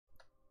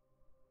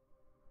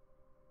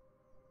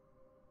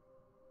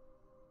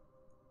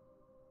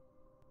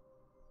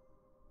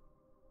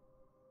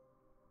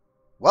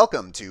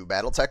Welcome to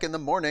BattleTech in the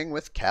Morning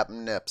with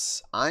Captain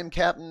Nips. I'm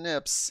Captain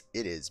Nips.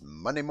 It is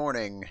Monday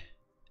morning.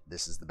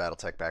 This is the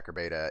BattleTech Backer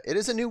Beta. It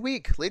is a new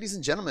week. Ladies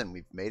and gentlemen,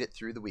 we've made it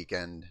through the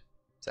weekend,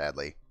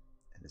 sadly.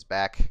 And is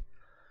back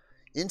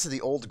into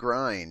the old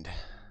grind.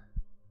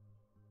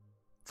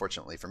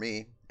 Fortunately for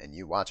me, and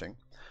you watching,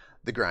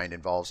 the grind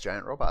involves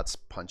giant robots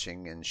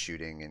punching and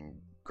shooting and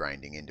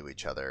grinding into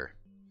each other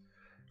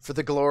for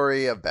the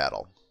glory of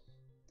battle.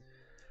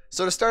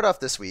 So to start off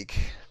this week,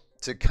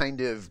 to kind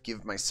of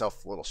give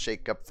myself a little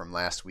shake up from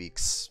last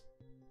week's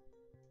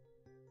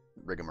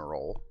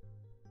rigmarole,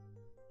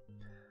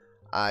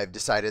 I've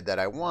decided that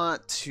I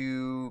want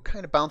to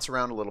kind of bounce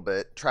around a little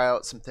bit, try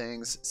out some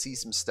things, see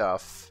some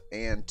stuff,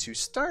 and to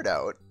start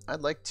out,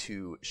 I'd like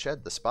to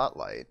shed the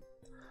spotlight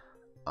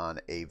on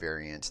a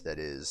variant that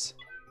is...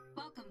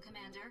 Welcome,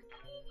 Commander.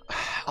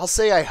 I'll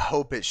say I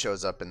hope it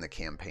shows up in the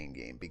campaign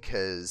game,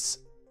 because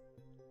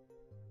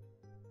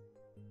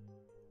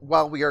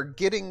while we are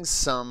getting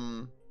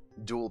some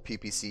dual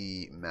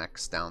PPC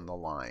mechs down the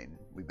line,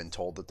 we've been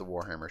told that the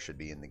Warhammer should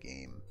be in the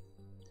game.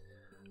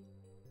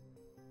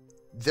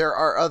 There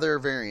are other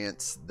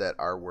variants that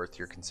are worth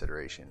your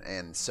consideration.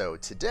 And so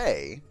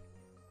today,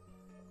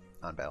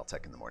 on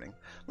BattleTech in the Morning,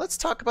 let's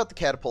talk about the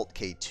Catapult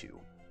K2.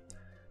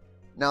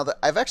 Now,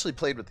 I've actually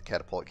played with the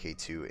Catapult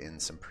K2 in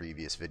some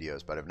previous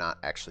videos, but I've not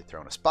actually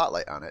thrown a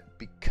spotlight on it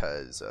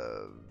because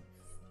of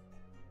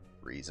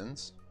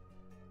reasons.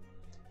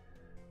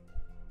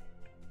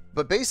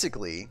 But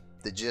basically,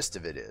 the gist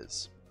of it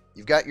is,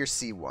 you've got your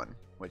C1,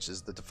 which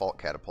is the default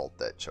catapult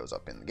that shows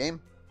up in the game.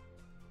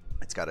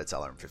 It's got its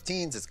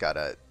LRM-15s, it's got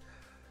a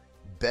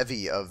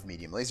bevy of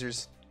medium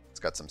lasers, it's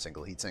got some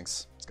single heat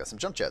sinks, it's got some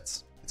jump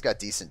jets, it's got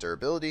decent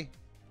durability,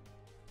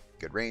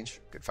 good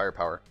range, good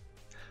firepower,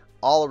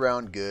 all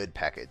around good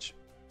package.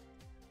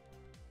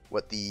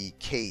 What the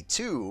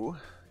K2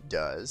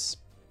 does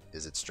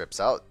is it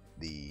strips out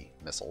the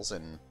missiles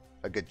and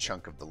a good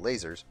chunk of the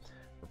lasers,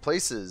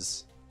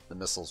 replaces the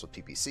missiles with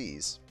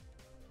PPCs,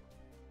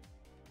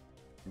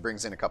 and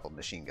brings in a couple of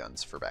machine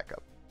guns for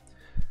backup.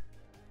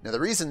 Now, the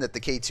reason that the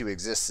K2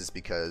 exists is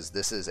because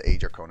this is a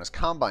Draconis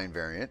Combine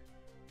variant.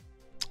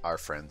 Our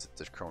friends at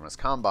the Draconis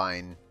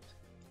Combine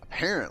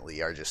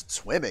apparently are just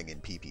swimming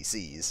in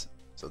PPCs,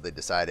 so they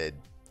decided,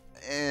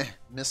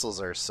 missiles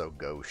are so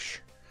gauche.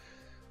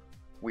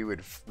 We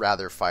would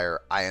rather fire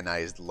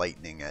ionized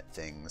lightning at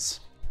things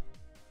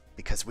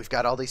because we've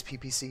got all these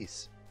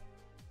PPCs.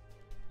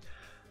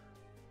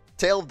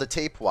 Tail of the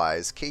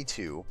tape-wise,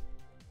 K2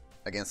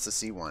 against the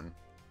C1,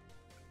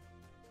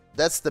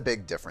 that's the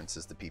big difference,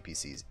 is the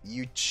PPCs.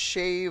 You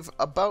shave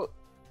about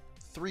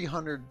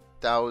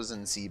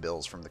 300,000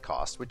 C-bills from the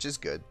cost, which is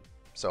good.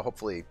 So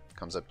hopefully it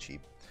comes up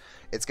cheap.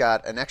 It's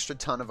got an extra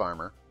ton of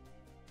armor.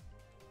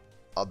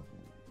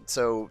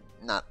 So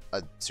not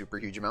a super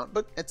huge amount,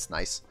 but it's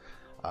nice.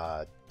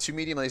 2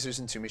 medium lasers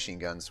and 2 machine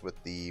guns with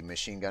the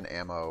machine gun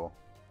ammo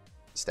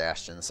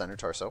stashed in the center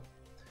torso.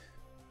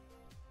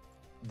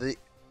 The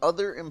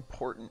other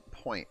important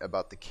point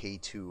about the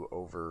K2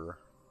 over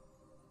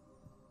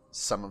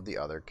some of the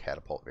other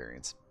catapult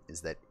variants is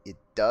that it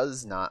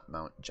does not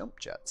mount jump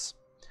jets.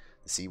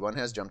 The C1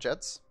 has jump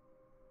jets,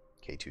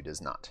 K2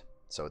 does not.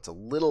 So it's a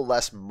little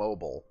less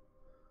mobile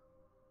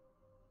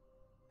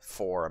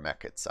for a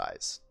mech its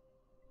size.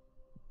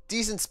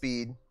 Decent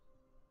speed.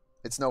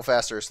 It's no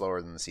faster or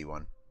slower than the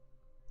C1.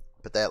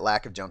 But that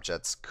lack of jump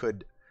jets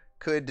could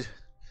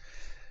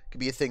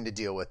be a thing to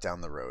deal with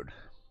down the road.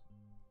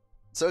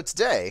 So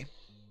today,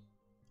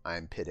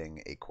 I'm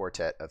pitting a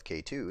quartet of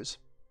K2s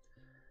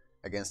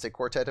against a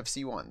quartet of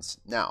C1s.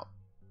 Now,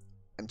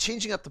 I'm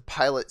changing up the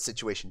pilot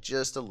situation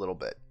just a little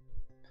bit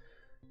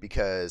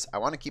because I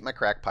want to keep my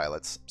crack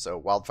pilots, so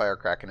Wildfire,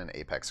 Kraken, and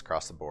Apex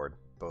across the board,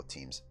 both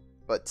teams.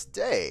 But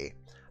today,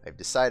 I've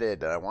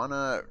decided that I want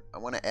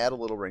to add a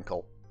little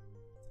wrinkle,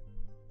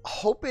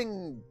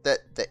 hoping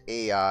that the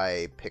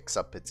AI picks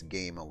up its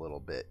game a little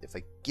bit if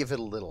I give it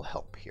a little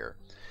help here.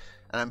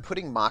 And I'm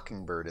putting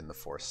Mockingbird in the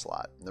 4th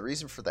slot. And the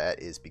reason for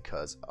that is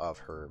because of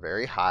her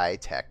very high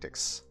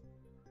tactics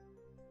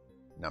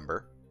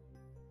number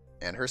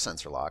and her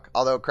sensor lock,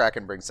 although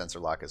Kraken brings sensor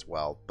lock as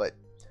well. But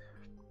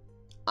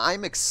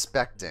I'm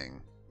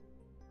expecting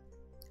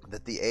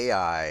that the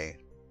AI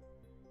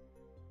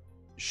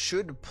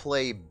should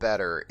play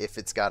better if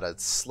it's got a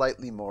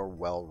slightly more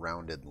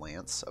well-rounded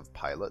lance of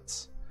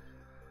pilots.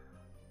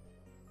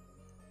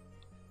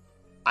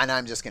 And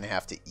I'm just going to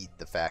have to eat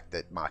the fact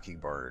that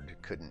Mockingbird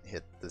couldn't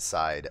hit the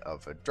side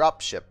of a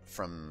dropship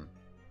from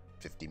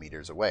 50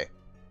 meters away.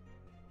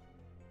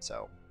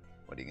 So,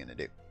 what are you going to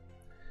do?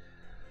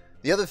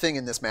 The other thing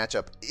in this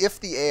matchup, if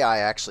the AI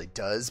actually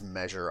does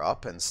measure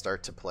up and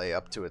start to play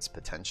up to its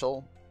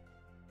potential,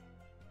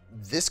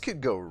 this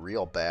could go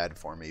real bad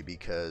for me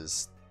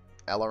because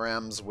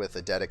LRMs with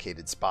a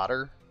dedicated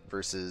spotter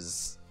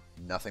versus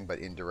nothing but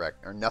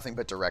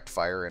direct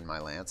fire in my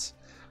lance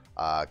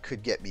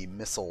could get me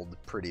missiled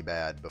pretty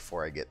bad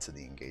before I get to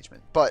the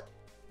engagement. But,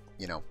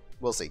 you know,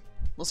 we'll see.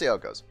 We'll see how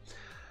it goes.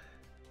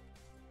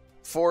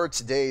 For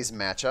today's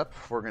matchup,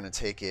 we're going to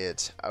take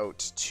it out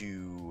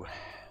to...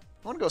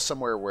 I want to go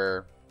somewhere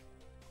where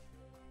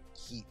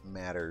heat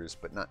matters,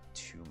 but not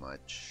too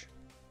much.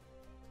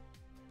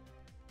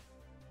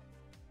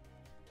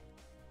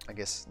 I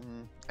guess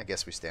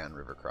we stay on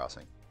River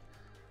Crossing.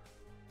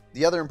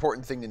 The other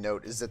important thing to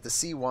note is that the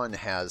C1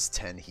 has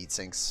 10 heat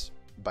sinks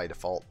by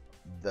default.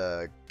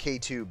 The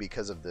K2,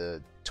 because of the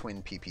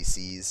twin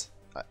PPCs,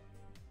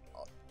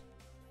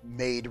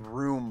 made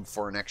room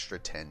for an extra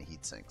 10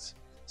 heat sinks.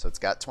 So it's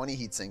got 20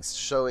 heat sinks,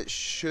 so it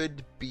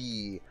should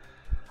be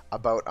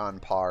about on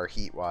par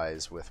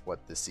heat-wise with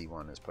what the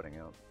C1 is putting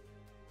out.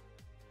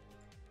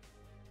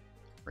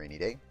 Rainy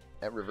day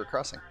at River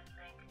Crossing.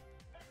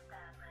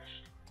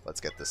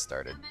 Let's get this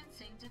started.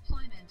 Commencing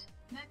deployment.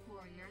 Mech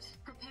warriors,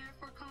 prepare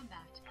for combat.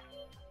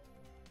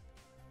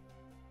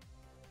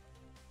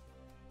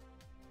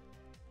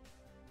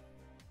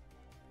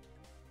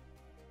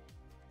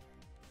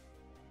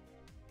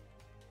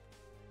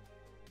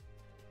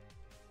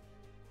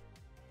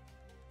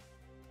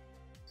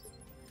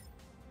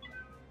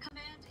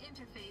 Command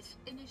interface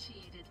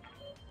initiated.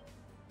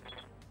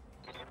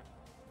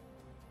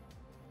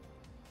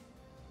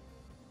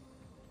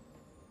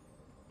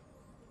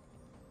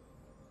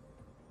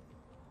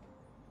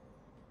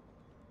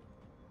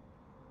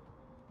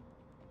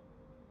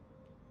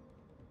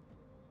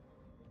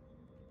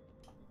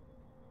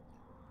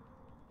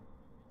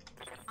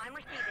 I'm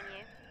receiving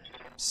you.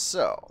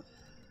 So,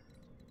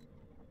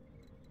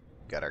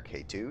 got our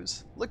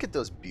K2s. Look at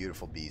those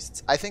beautiful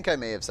beasts. I think I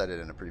may have said it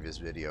in a previous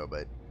video,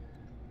 but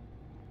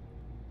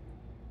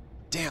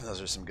damn,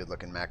 those are some good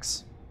looking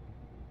mechs.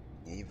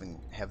 You even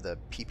have the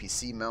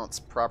PPC mounts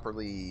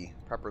properly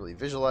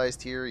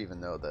visualized here, even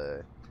though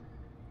the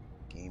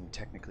game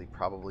technically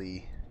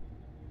probably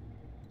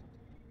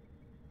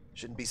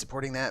shouldn't be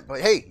supporting that.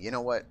 But hey, you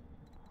know what?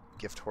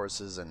 Gift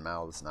horses and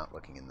mouths not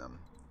looking in them.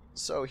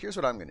 So here's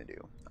what I'm gonna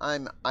do.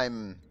 I'm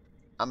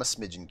a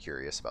smidgen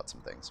curious about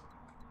some things.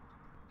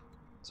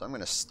 So I'm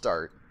gonna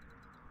start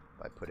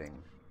by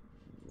putting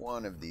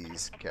one of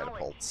these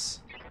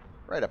catapults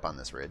right up on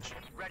this ridge.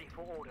 Ready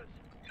for orders.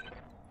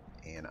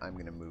 And I'm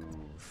gonna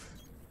move.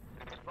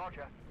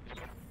 Roger.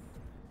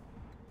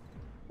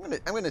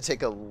 I'm gonna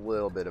take a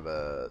little bit of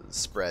a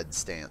spread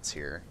stance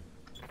here.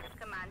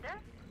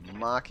 Commander?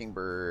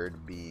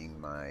 Mockingbird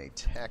being my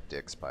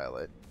tactics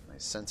pilot, my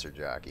sensor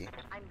jockey.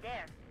 I'm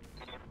there.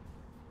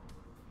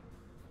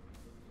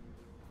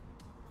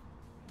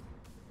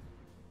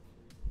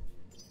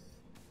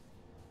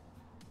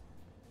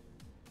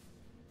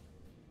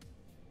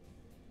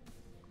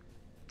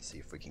 See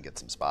if we can get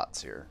some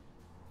spots here.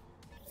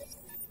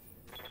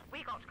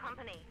 We got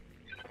company.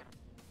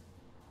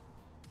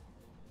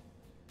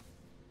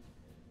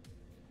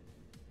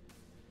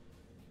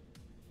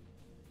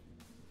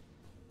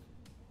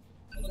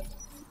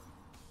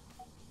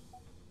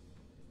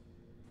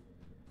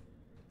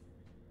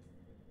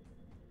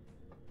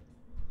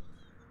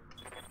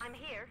 I'm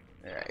here.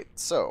 All right.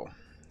 So,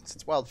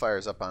 since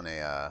Wildfire's up on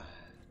a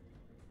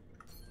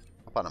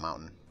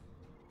mountain,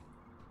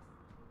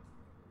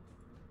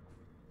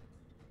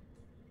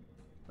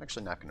 I'm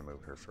actually not going to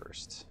move her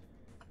first.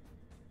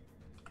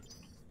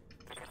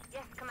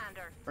 Yes,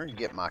 Commander. We're going to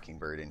get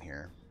Mockingbird in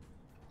here.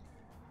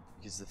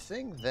 Because the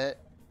thing that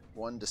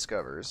one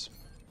discovers...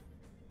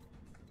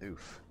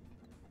 Oof.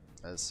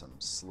 That is some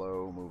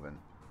slow moving.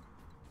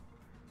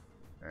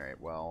 Alright,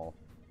 well...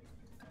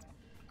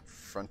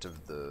 Front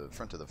of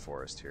the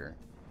forest here.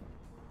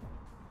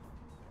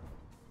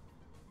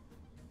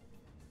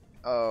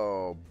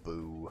 Oh,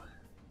 boo.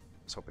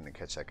 I was hoping to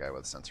catch that guy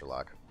with a sensor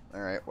lock.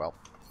 Alright, well...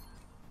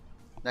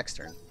 Next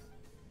turn.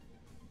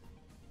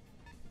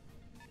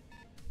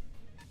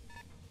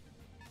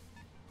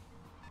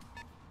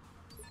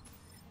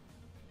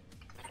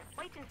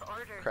 Waiting for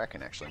orders.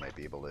 Kraken actually might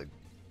be able to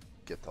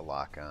get the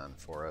lock on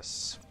for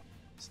us,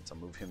 since I'll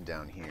move him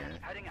down here.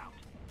 Heading out.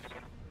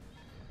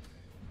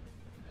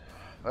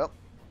 Well,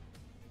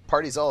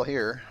 party's all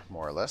here,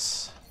 more or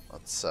less.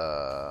 Let's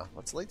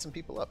light some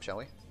people up, shall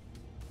we?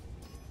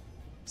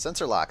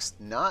 Sensor locks,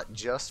 not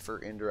just for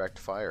indirect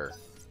fire.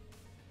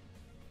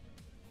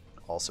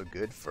 Also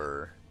good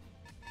for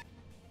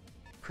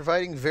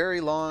providing very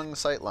long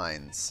sight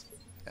lines,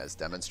 as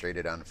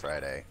demonstrated on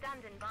Friday.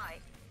 Standing by.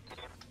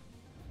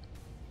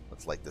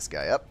 Let's light this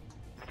guy up.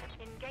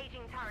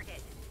 Engaging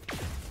target.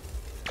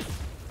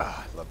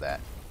 Ah, I love that.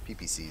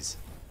 PPCs.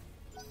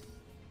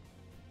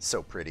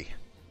 So pretty.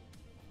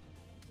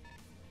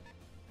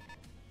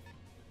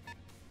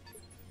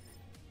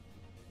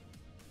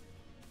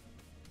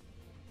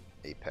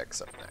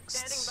 Apex up next.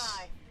 Standing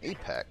by.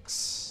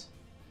 Apex,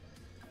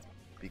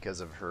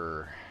 because of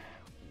her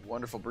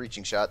wonderful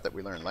breaching shot that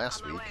we learned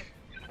last On my week,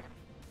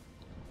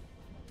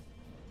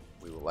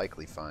 we will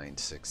likely find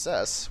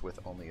success with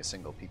only a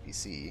single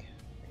PPC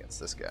against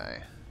this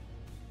guy.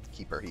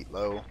 Keep our heat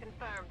low.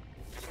 Confirmed.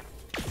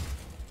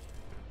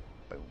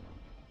 Boom.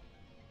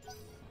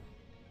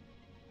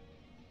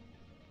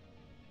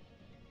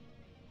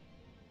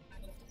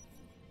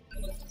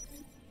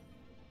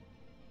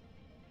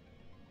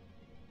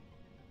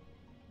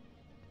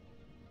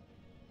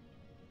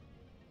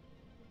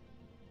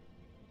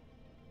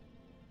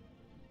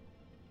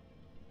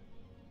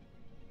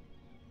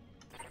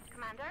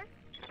 Commander.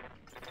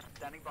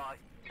 Standing by.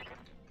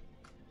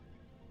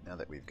 Now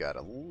that we've got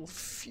got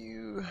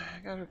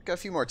a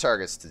few more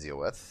targets to deal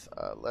with,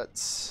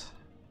 let's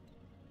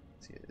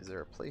see. Is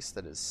there a place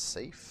that is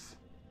safe?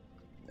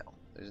 No,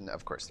 there's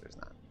of course there's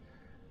not.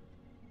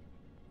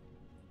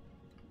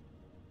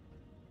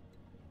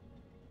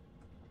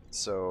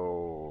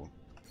 So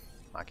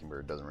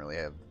Mockingbird doesn't really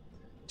have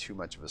too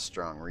much of a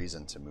strong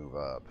reason to move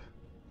up.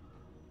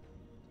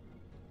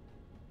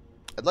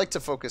 I'd like to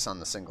focus on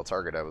the single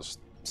target I was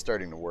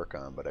starting to work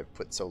on, but I've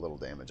put so little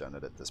damage on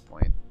it at this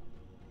point.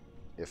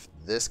 If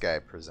this guy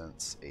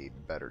presents a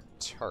better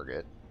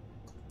target,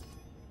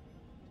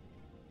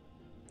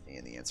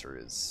 and the answer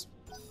is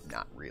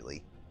not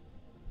really.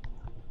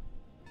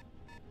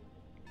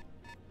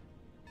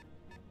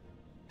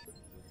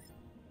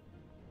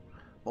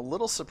 I'm a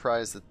little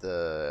surprised that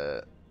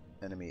the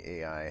enemy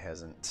AI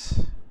hasn't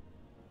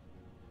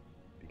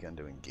begun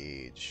to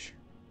engage.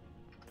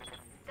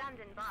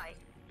 Standing by.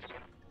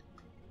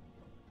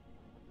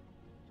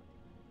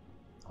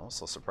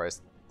 Also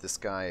surprised this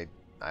guy,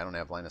 I don't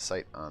have line of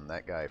sight on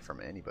that guy from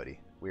anybody.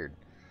 Weird.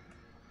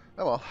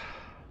 Oh well.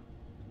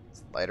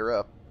 Let's light her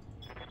up.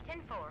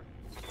 10-4.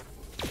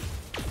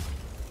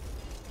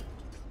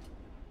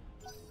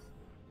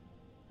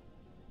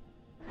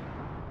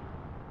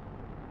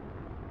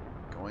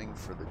 Going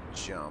for the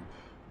jump.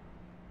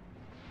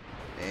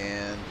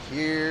 And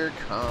here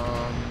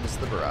comes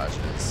the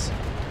barrages.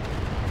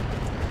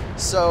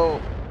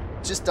 So,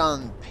 just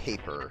on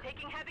paper,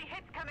 Taking heavy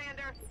hits,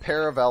 Commander.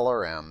 pair of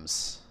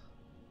LRMs,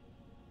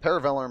 pair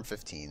of LRM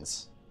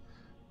 15s,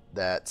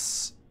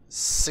 that's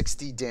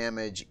 60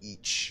 damage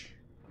each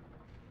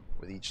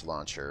with each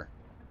launcher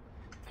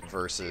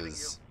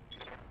versus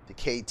the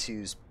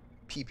K2's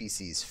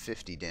PPC's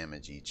 50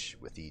 damage each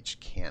with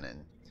each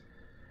cannon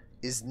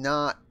is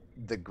not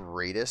the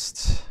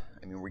greatest.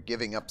 I mean, we're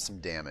giving up some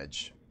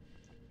damage,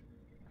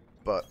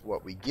 but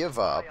what we give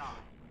up,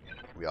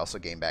 we also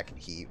gain back in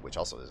heat, which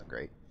also isn't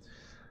great.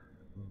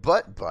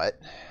 But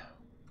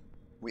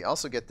we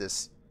also get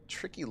this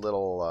tricky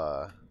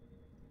little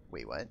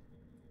wait, what?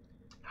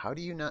 How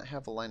do you not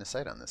have a line of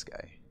sight on this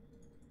guy?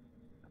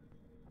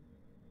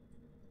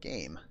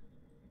 Game,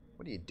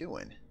 what are you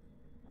doing?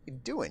 What are you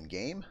doing,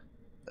 game?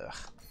 Ugh,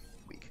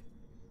 weak.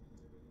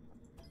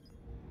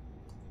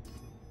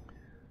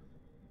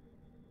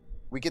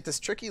 We get this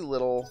tricky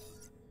little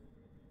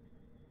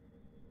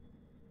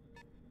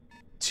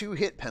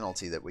 2-hit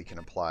penalty that we can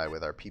apply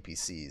with our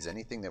PPCs.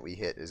 Anything that we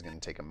hit is going to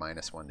take a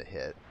 -1 to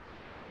hit,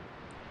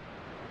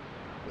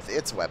 with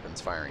its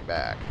weapons firing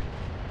back.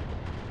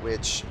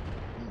 Which,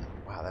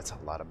 wow, that's a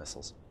lot of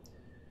missiles.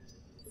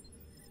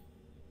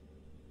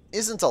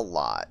 Isn't a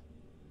lot.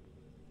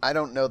 I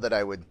don't know that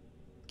I would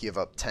give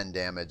up 10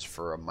 damage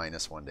for a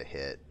 -1 to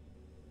hit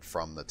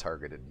from the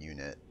targeted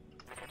unit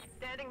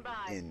Standing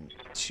by. in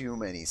too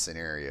many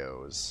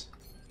scenarios.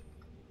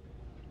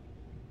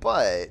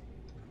 But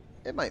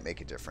it might make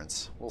a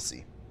difference. We'll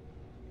see.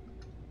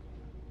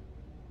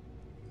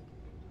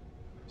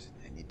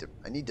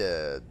 I need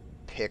to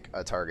pick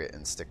a target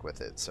and stick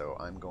with it, so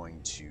I'm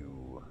going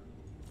to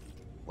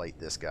light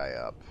this guy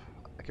up.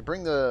 I could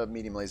bring the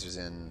medium lasers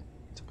in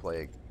to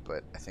play,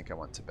 but I think I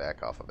want to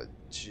back off of it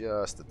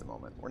just at the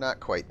moment. We're not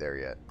quite there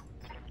yet.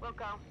 We'll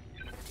go.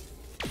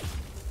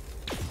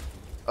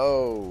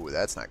 Oh,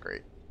 that's not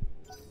great.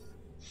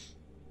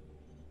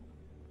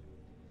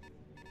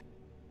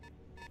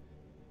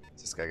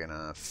 Is this guy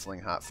gonna fling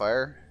hot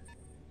fire?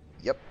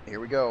 Yep, here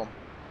we go.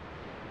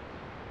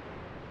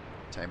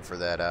 Time for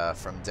that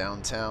from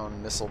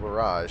downtown missile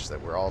barrage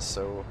that we're all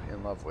so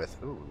in love with.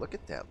 Ooh, look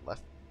at that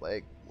left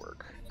leg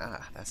work.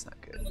 Ah, that's not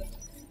good.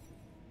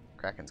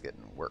 Kraken's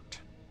getting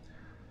worked.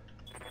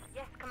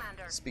 Yes,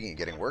 Commander. Speaking of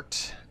getting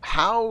worked,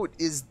 how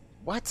is...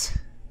 What?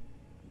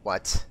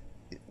 What?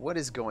 What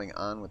is going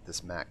on with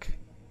this mech?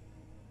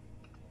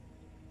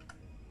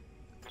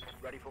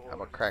 Ready for How orders.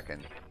 about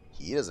Kraken?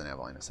 He doesn't have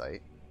line of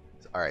sight.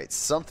 Alright,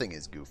 something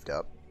is goofed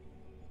up.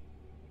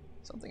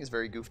 Something is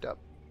very goofed up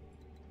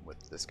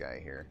with this guy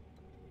here.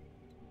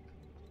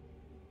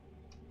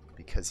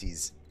 Because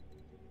he's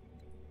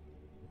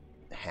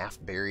half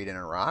buried in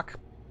a rock?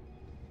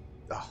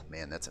 Oh,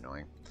 man, that's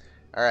annoying.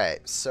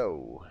 Alright,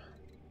 so...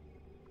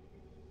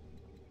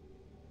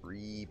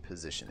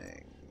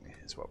 repositioning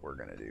is what we're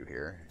going to do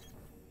here.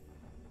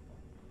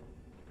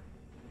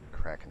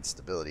 Kraken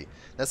stability.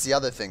 That's the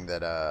other thing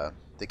that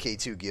the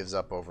K2 gives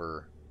up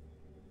over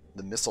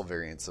the missile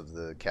variants of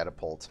the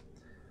Catapult.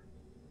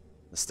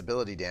 The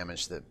stability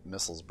damage that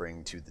missiles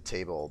bring to the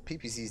table.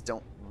 PPCs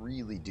don't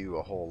really do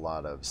a whole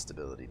lot of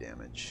stability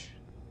damage.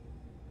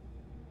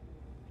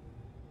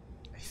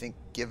 I think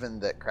given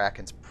that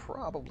Kraken's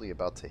probably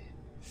about to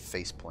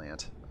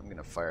faceplant, I'm going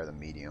to fire the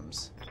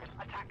mediums.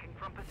 Attacking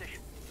from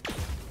position.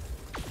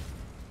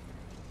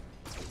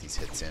 Let's get these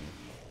hits in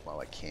while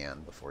I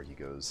can before he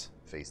goes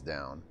face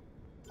down.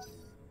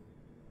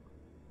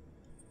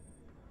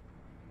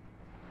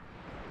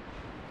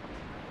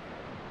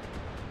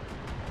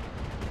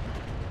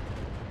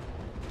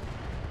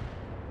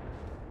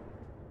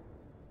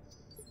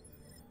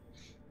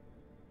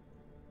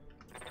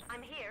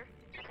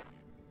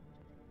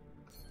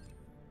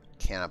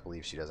 cannot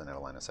believe she doesn't have a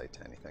line of sight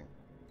to anything.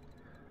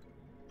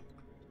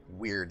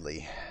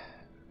 Weirdly.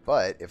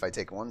 But if I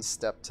take one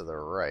step to the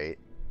right,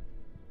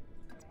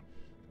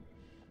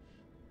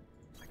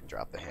 I can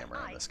drop the hammer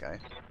on this guy.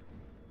 I'm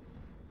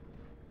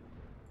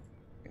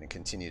going to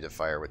continue to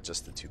fire with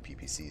just the 2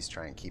 PPCs,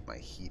 try and keep my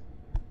heat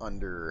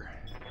under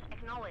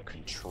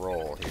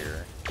control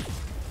here.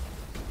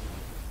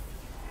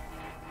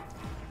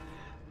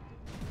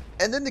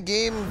 And then the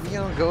game, you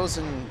know, goes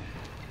and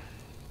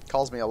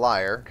calls me a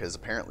liar, because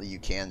apparently you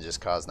can just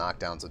cause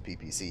knockdowns with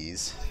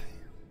PPCs.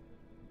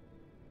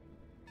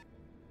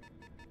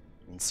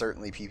 And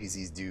certainly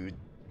PPCs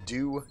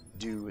do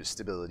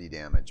stability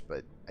damage,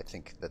 but I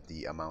think that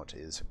the amount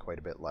is quite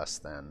a bit less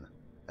than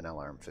an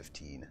LRM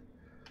 15.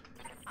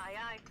 Aye,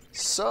 aye.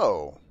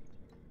 So,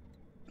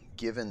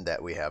 given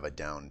that we have a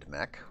downed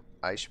mech,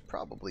 I should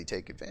probably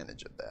take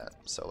advantage of that.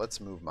 So let's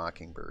move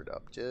Mockingbird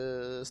up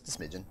just a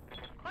smidgen,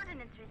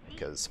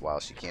 because while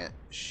she can't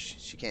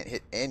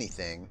hit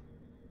anything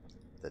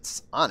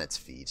that's on its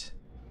feet,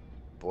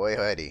 boy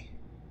howdy,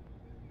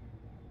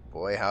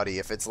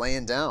 if it's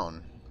laying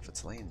down.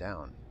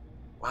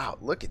 Wow,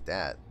 look at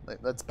that.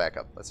 Let's back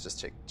up. Let's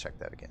just check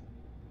that again.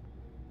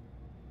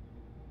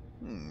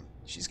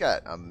 She's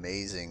got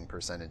amazing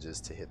percentages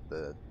to hit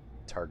the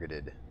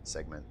targeted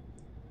segment.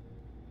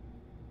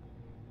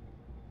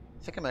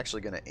 I think I'm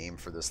actually going to aim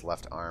for this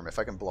left arm. If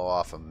I can blow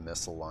off a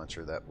missile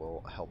launcher, that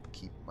will help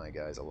keep my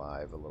guys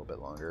alive a little bit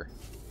longer.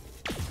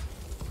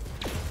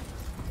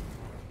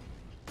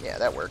 Yeah,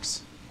 that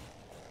works.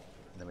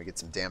 And then we get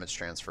some damage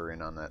transfer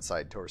in on that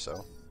side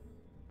torso.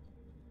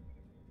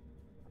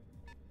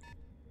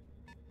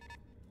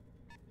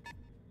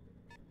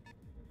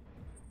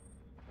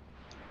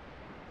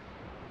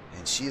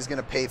 And she is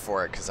going to pay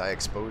for it because I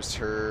exposed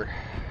her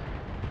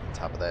on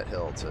top of that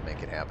hill to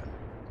make it happen.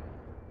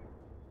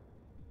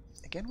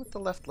 Again with the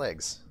left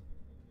legs.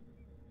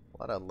 A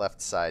lot of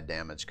left side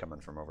damage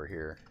coming from over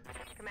here.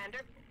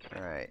 Commander.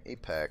 Alright,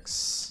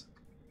 Apex.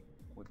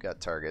 We've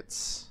got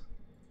targets.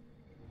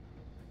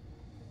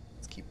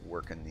 Let's keep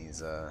working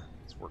these,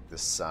 let's work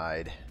this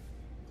side.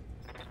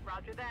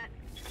 Roger that.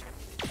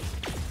 There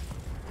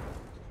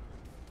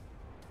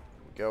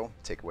we go.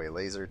 Take away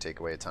laser, take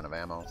away a ton of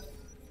ammo.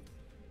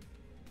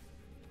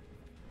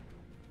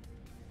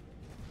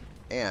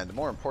 And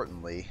more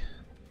importantly,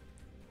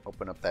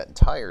 open up that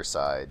entire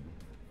side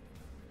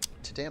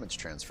to damage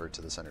transfer to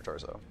the center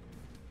torso.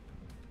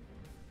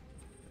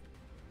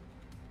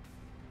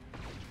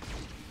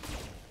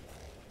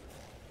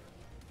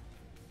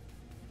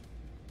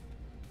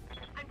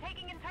 I'm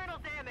taking internal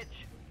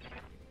damage.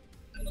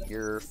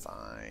 You're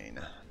fine.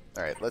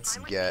 Alright, let's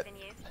get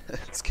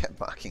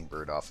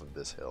Mockingbird off of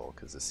this hill,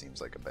 because this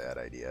seems like a bad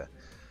idea.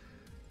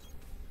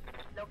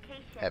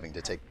 Location Having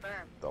to take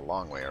the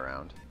long way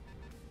around.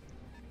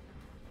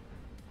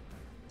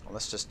 Well,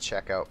 let's just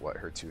check out what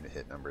her 2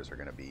 hit numbers are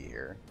going to be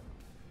here.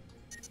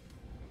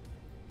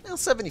 Well,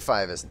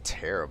 75 isn't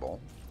terrible.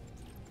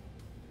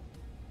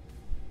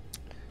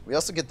 We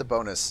also get the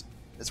bonus.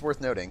 It's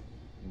worth noting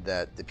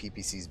that the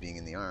PPCs being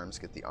in the arms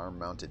get the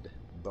arm-mounted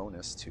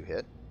bonus to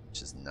hit,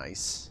 which is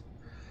nice.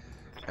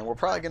 And we're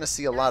probably going to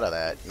see a lot of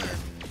that in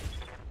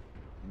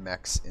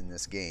mechs in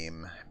this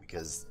game,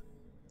 because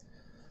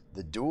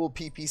the dual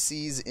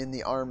PPCs in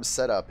the arms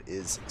setup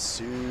is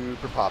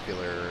super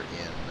popular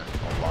in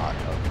a lot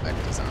of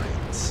mech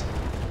designs.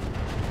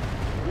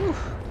 Whew.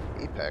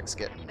 Apex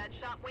getting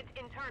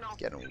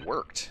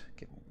worked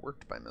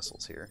by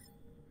missiles here.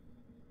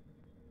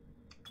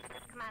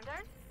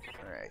 Commander?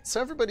 Alright,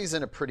 so everybody's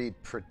in a pretty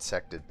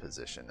protected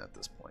position at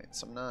this point,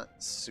 so I'm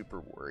not super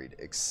worried.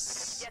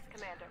 Yes,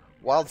 Commander.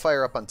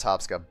 Wildfire up on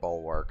top's got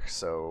Bulwark,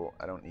 so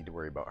I don't need to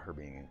worry about her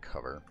being in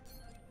cover.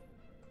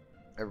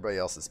 Everybody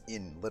else is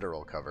in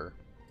literal cover.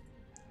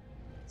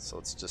 So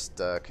let's just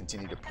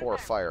continue to pour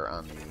fire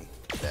on the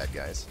bad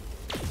guys.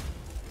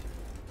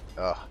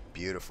 Oh,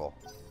 beautiful.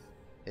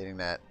 Hitting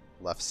that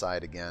left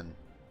side again,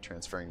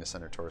 transferring to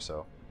center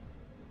torso.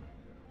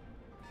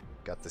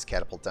 Got this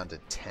catapult down to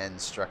 10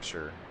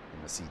 structure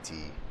in the CT.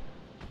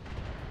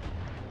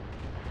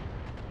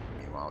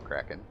 Meanwhile,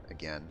 Kraken,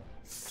 again,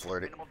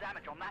 flirting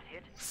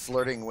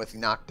with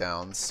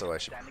knockdowns, so I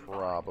should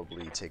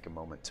probably take a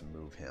moment to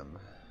move him.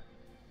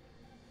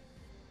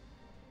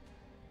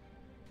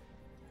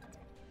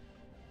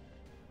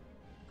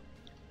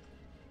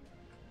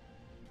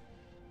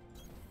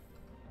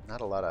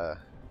 Not a lot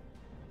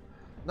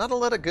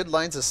of good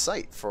lines of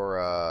sight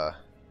for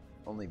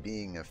only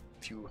being a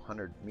few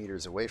hundred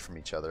meters away from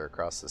each other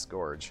across this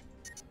gorge.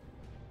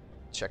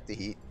 Check the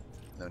heat.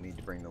 No need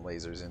to bring the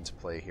lasers into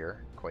play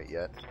here quite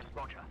yet.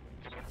 Roger.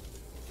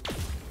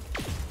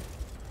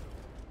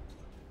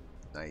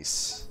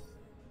 Nice.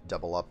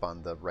 Double up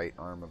on the right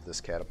arm of this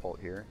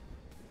catapult here.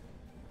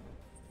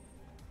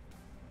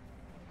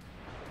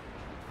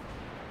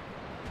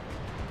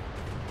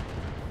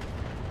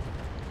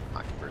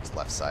 Mockingbird's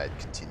left side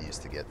continues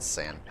to get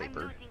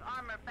sandpapered.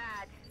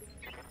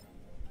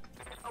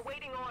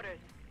 Awaiting orders.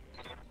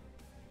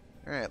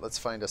 Alright, let's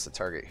find us a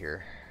target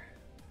here.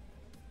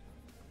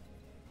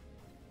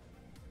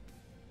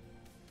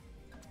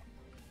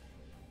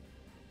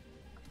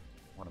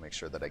 to make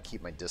sure that I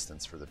keep my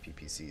distance for the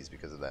PPCs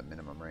because of that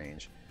minimum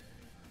range.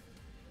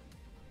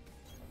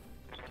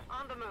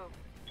 On the move.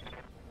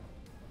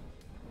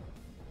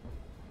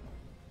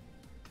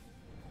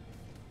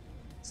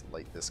 Let's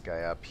light this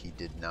guy up. He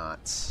did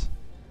not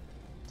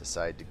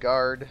decide to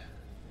guard.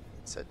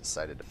 Instead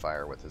decided to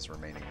fire with his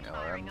remaining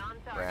LRM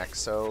rack.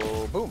 So,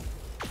 boom.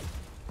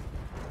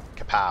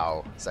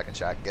 Kapow. Second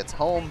shot gets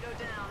home. Go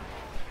down.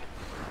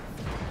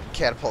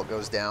 Catapult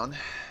goes down.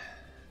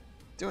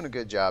 Doing a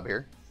good job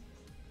here.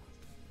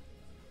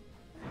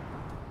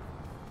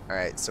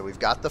 Alright, so we've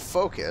got the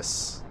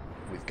focus.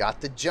 We've got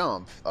the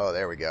jump. Oh,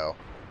 there we go.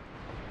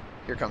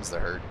 Here comes the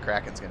hurt.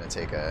 Kraken's going to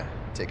take a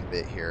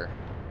bit here.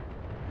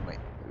 Might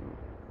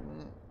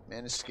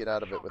manage to get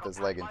out of it with his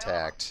leg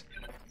intact.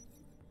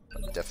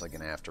 I'm definitely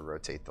going to have to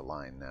rotate the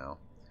line now.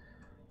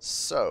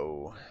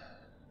 So,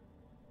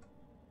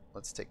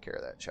 let's take care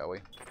of that, shall we?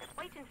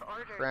 Waiting for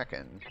orders.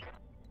 Kraken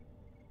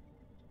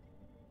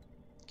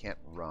can't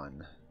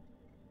run.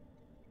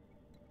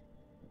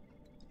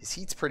 His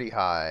heat's pretty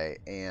high,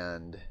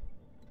 and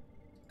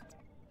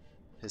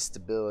his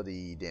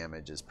stability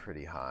damage is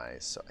pretty high.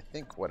 So I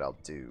think what I'll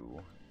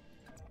do,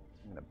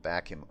 I'm going to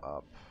back him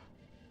up.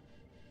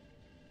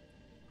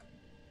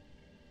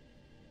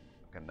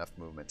 Got enough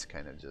movement to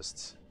kind of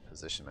just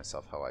position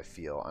myself how I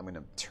feel. I'm going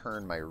to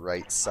turn my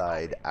right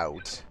side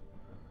out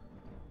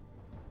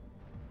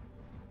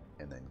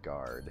and then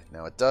guard.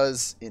 Now it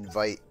does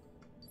invite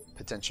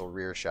potential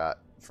rear shot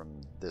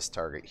from this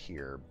target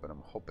here, but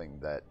I'm hoping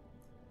that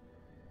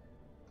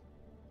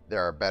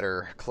there are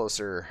better,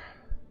 closer,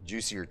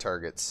 juicier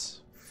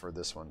targets for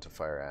this one to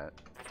fire at.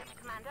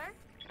 Commander?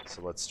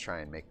 So let's try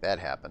and make that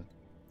happen.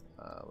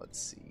 Let's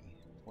see.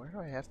 Where do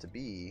I have to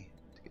be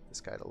to get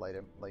this guy to light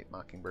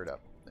Mockingbird up?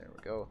 There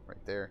we go.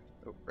 Right there.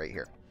 Oh, right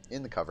here.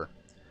 In the cover.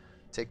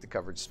 Take the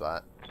coverage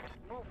spot.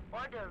 Move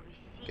order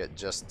received. Get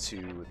just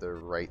to the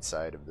right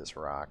side of this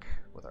rock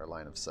with our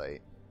line of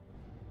sight.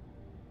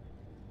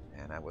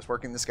 And I was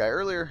working this guy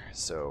earlier,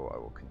 so I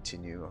will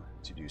continue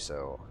to do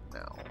so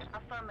now.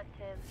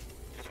 Affirmative.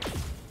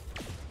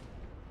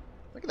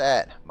 Look at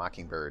that.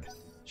 Mockingbird.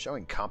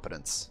 Showing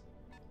competence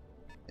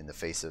in the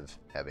face of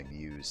having to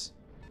use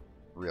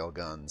real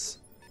guns.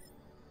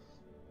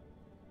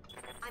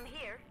 I'm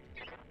here.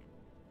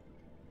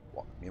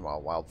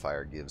 Meanwhile,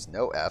 Wildfire gives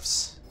no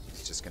Fs.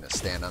 He's just going to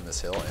stand on this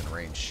hill and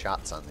range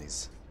shots on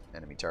these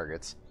enemy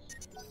targets.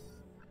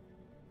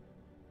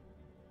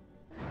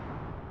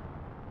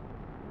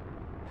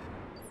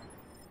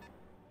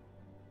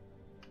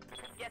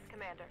 Yes,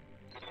 Commander.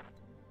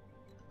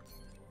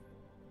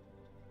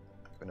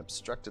 An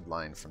obstructed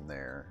line from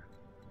there.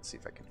 Let's see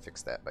if I can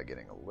fix that by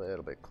getting a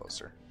little bit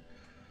closer.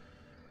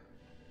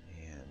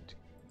 And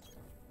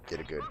get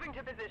a good Moving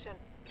to position.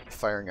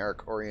 firing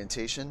arc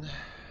orientation.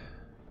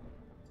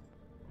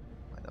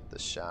 Line up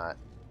this shot.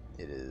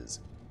 It is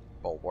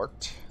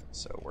bulwarked,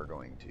 so we're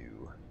going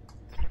to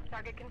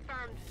Target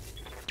confirmed.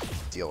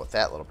 deal with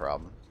that little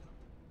problem.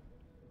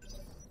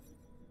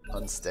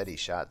 Unsteady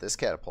shot. This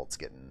catapult's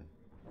getting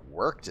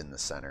worked in the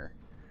center.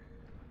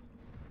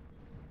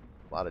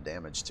 A lot of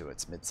damage to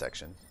its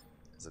midsection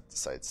as it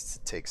decides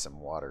to take some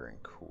water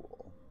and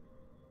cool.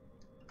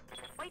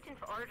 Waiting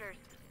for orders.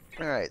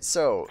 Alright,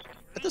 so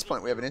at this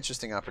point we have an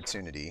interesting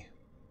opportunity.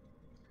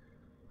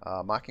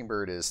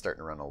 Mockingbird is starting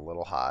to run a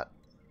little hot.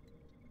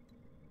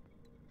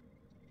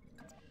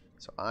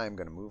 So I'm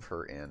going to move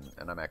her in,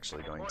 and I'm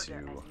actually going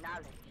to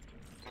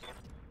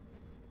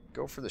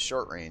go for the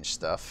short range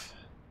stuff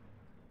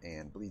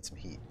and bleed some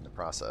heat in the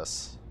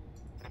process.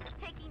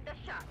 Taking the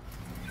shot.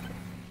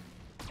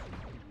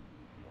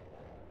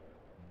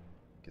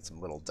 Get some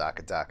little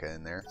Daka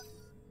in there.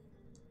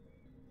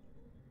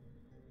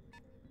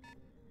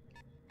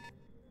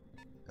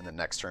 And then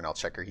next turn I'll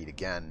check her heat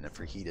again. If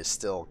her heat is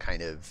still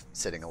kind of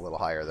sitting a little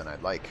higher than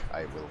I'd like,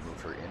 I will move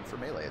her in for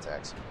melee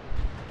attacks.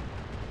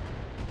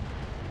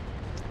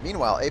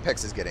 Meanwhile,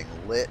 Apex is getting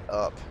lit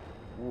up.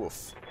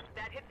 Woof.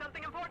 That hit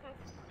something important.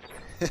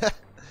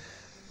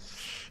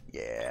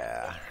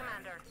 Yeah.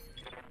 Commander.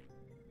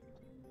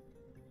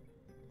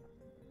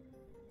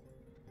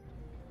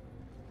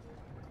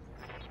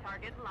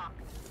 Target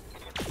locked.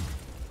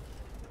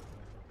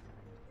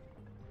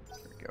 There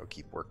we go.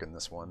 Keep working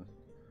this one.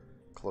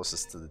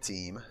 Closest to the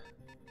team.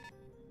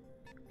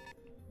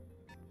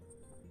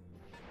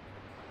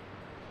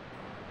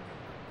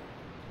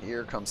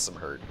 Here comes some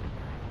hurt.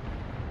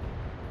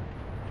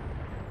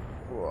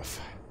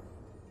 Oof.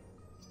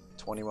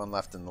 21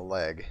 left in the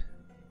leg.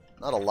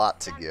 Not a lot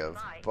to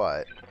give,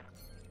 but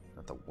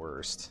not the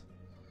worst.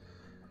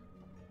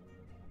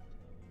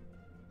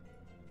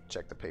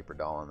 Check the paper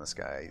doll on this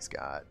guy. He's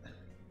got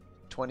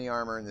 20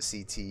 armor in the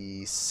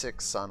CT,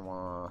 6 on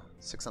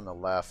the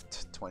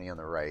left, 20 on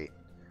the right.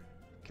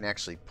 Can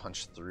actually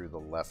punch through the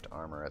left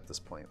armor at this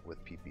point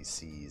with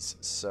PPCs.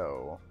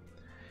 So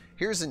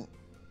here's an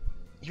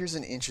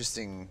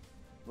interesting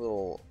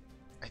little,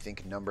 I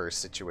think, number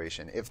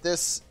situation. If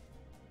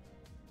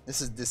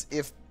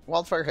if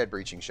Wildfire had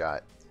breaching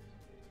shot,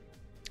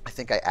 I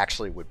think I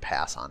actually would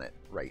pass on it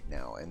right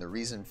now. And the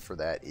reason for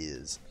that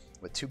is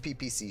with 2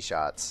 PPC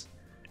shots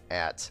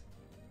at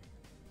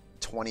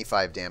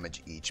 25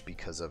 damage each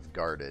because of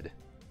guarded.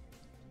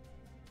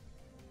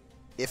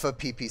 If a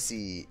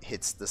PPC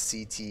hits the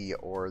CT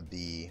or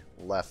the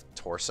left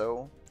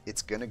torso,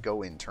 it's going to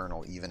go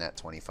internal even at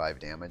 25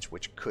 damage,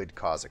 which could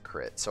cause a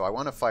crit. So I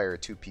want to fire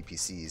 2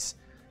 PPCs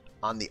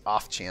on the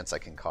off chance I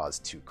can cause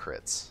 2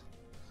 crits.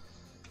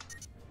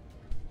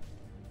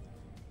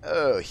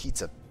 Oh,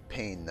 heat's a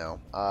pain though.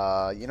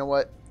 You know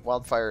what?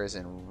 Wildfire is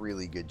in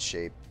really good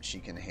shape. She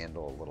can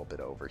handle a little bit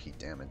of overheat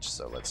damage,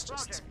 so let's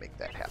just make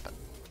that happen.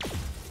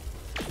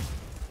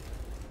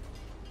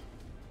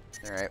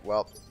 Alright,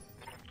 well,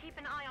 Keep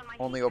an eye on my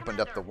only heat, opened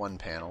up the Commander. one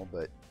panel,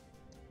 but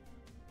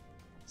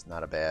it's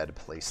not a bad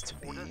place to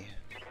be.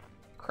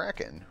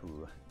 Kraken,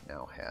 who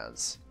now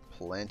has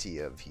plenty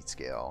of heat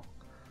scale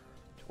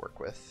to work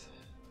with.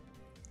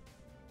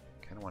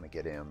 Kind of want to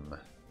get him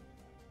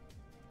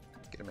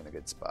in a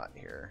good spot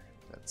here.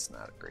 That's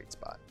not a great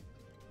spot.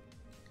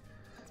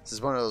 This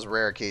is one of those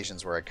rare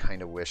occasions where I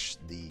kind of wish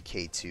the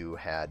K2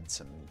 had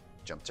some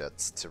jump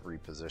jets to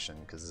reposition,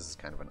 because this is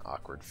kind of an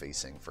awkward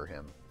facing for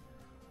him.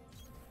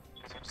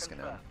 So I'm just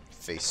going to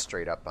face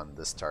straight up on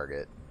this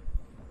target.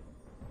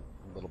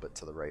 A little bit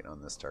to the right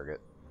on this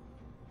target.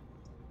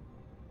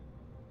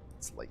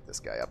 Let's light this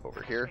guy up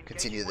over here.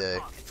 Continue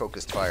the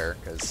focused fire,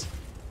 because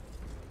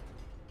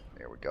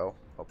there we go.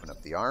 Open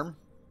up the arm.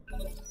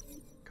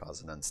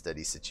 Cause an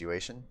unsteady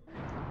situation.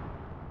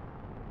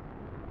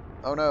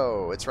 Oh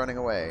no, it's running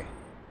away.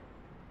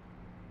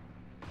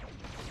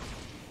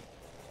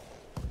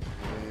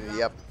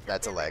 Yep,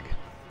 that's a leg.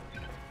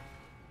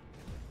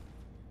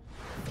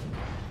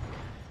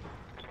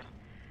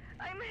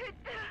 I'm hit.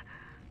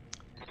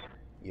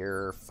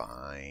 You're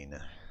fine.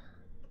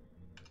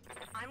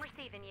 I'm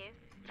receiving you.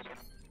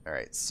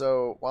 Alright,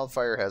 so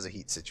Wildfire has a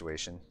heat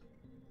situation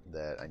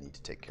that I need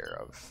to take care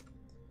of.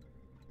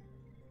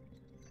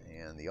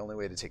 And the only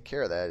way to take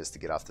care of that is to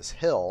get off this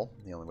hill.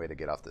 The only way to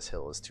get off this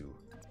hill is to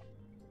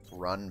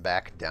run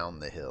back down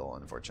the hill,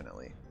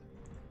 unfortunately.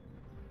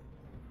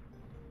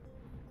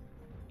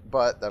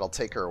 But that'll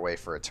take her away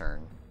for a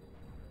turn.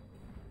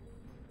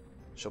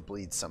 She'll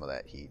bleed some of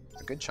that heat.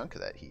 A good chunk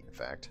of that heat, in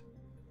fact.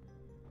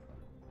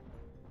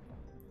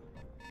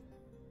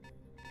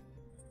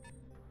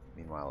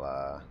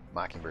 Meanwhile,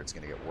 Mockingbird's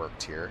going to get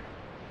worked here.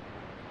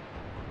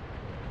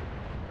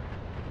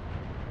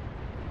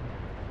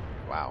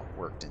 Wow,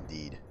 worked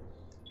indeed.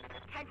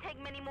 Can't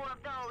take many more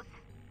of those.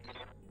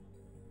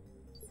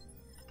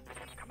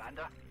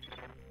 Commander.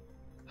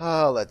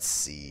 Let's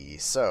see.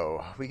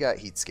 So, we got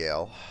heat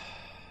scale.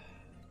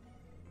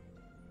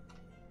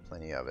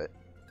 Plenty of it.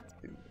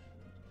 Ooh,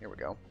 here we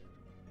go.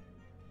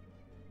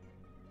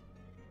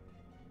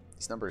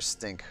 These numbers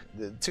stink.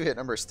 The 2-hit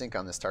numbers stink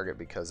on this target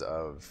because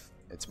of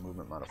its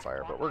movement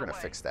modifier, but we're going to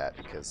fix that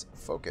because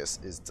focus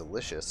is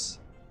delicious,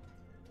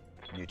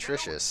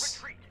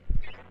 nutritious, Retreat.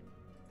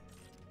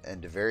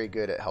 and very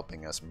good at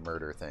helping us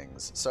murder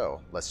things.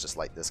 So, let's just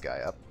light this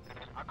guy up.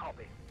 I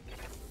copy.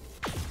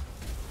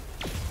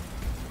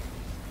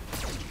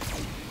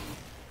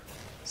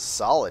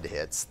 Solid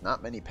hits.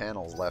 Not many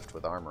panels left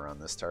with armor on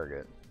this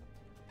target.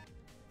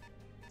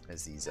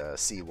 As these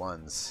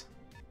C1s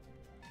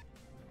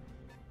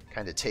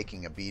kind of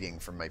taking a beating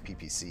from my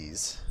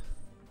PPCs.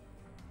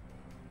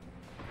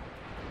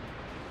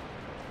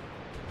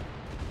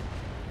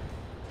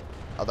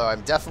 Although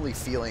I'm definitely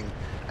feeling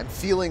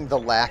the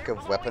lack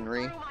of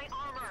weaponry Through my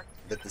armor.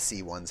 that the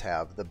C1s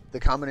have. The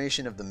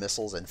combination of the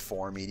missiles and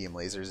 4 medium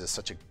lasers is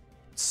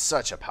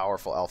such a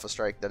powerful alpha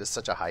strike. That is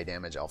such a high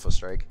damage alpha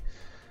strike.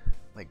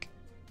 Like,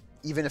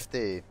 even if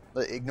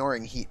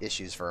ignoring heat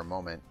issues for a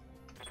moment,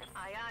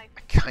 Aye, aye. I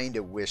kind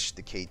of wish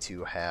the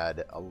K2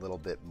 had a little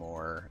bit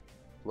more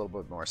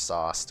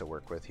sauce to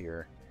work with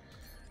here.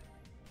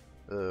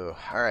 Ugh.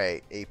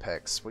 Alright,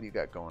 Apex, what do you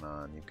got going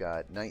on? You've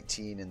got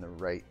 19 in the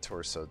right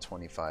torso,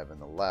 25 in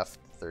the left,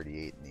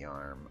 38 in the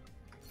arm.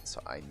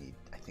 So I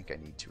think I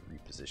need to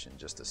reposition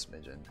just a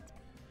smidgen.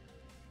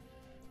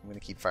 I'm going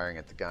to keep firing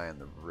at the guy on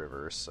the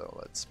river, so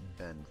let's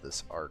bend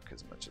this arc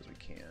as much as we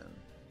can.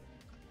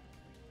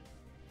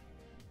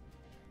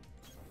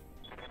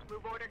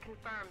 Move order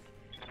confirmed.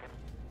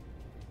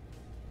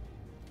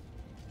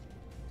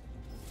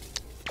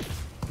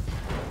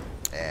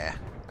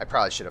 I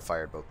probably should have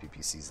fired both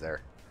PPCs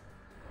there.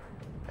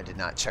 I did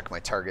not check my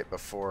target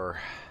before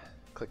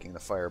clicking the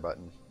fire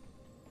button.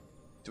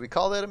 Do we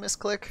call that a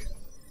misclick?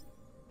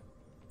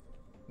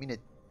 I mean,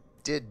 it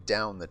did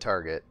down the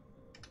target.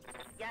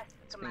 Yes,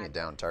 Speaking of Commander.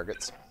 down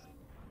targets,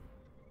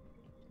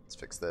 let's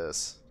fix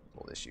this.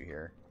 Old issue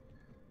here.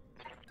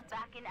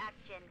 Back in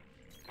action.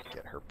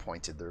 Get her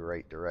pointed the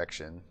right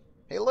direction.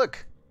 Hey,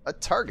 look! A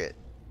target!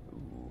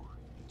 Ooh,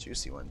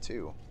 juicy one,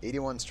 too.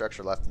 81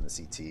 structure left in the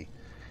CT.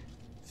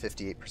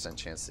 58%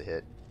 chance to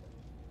hit.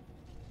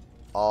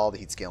 All the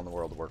heat scale in the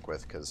world to work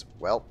with, because,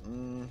 well, let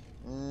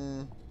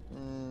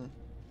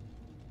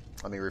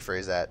me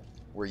rephrase that.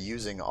 We're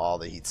using all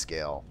the heat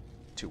scale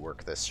to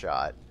work this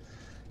shot.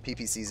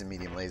 PPCs and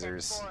medium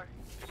lasers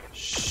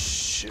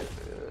should...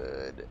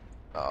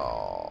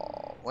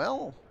 Oh,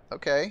 well,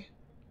 Okay.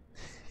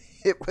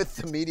 Hit with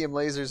the medium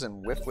lasers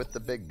and whiff with the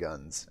big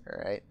guns.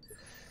 Alright.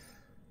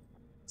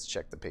 Let's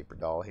check the paper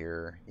doll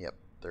here. Yep,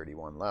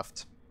 31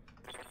 left.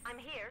 I'm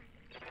here.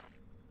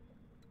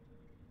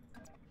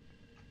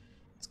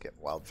 Let's get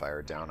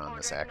Wildfire down on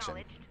this Order action.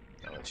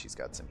 acknowledged. Now that she's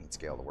got some heat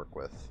scale to work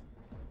with.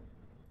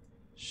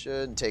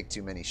 Shouldn't take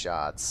too many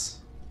shots.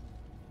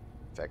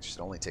 In fact, should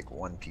only take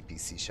one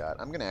PPC shot.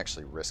 I'm going to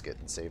actually risk it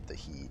and save the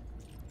heat.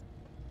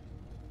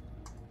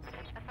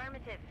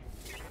 Affirmative.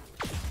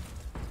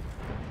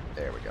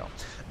 There we go.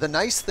 The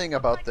nice thing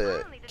about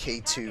the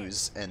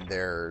K2s and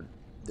their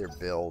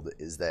build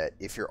is that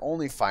if you're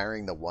only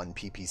firing the one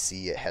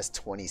PPC, it has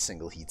 20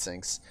 single heat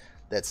sinks.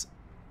 That's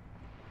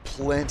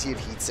plenty of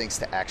heat sinks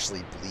to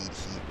actually bleed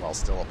heat while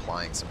still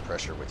applying some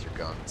pressure with your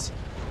guns.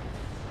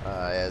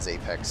 As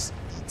Apex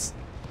eats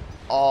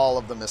all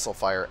of the missile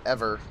fire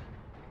ever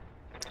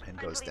and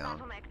goes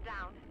down.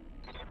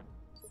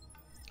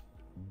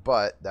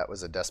 But that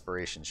was a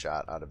desperation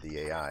shot out of the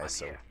AI,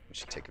 so we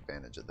should take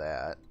advantage of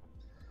that.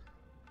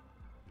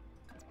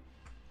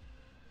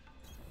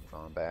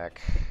 Falling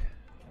back.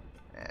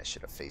 I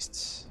should have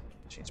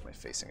changed my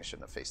facing. I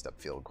shouldn't have faced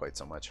upfield quite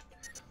so much.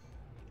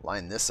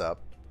 Line this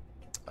up.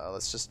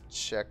 Let's just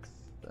check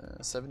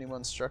the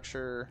 71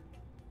 structure.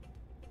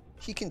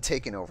 He can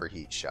take an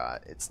overheat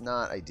shot. It's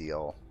not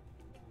ideal.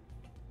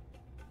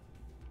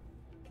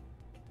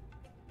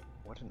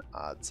 What an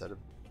odd set of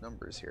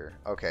numbers here.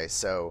 Okay,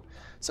 so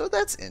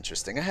that's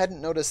interesting. I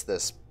hadn't noticed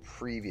this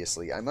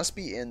previously. I must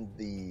be in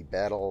the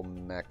battle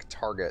mech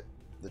target,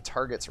 the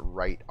target's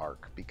right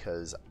arc,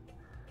 because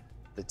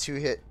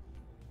the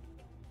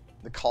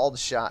the called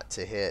shot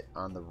to hit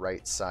on the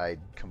right side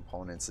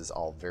components is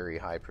all very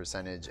high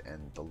percentage,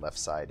 and the left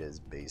side is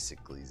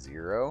basically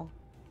 0.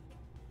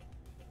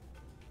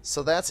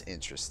 So that's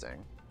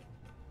interesting.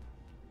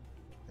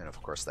 And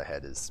of course the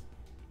head is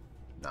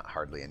not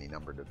hardly any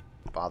number to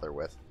bother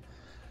with.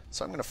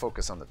 So I'm going to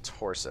focus on the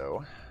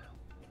torso.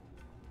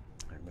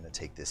 I'm going to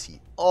take this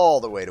heat all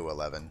the way to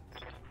 11.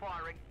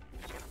 Firing.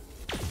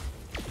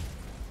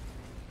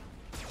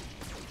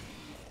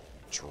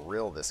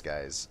 Drill this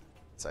guy's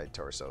side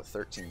torso.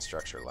 13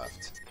 structure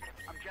left.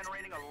 I'm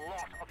generating a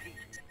lot of heat.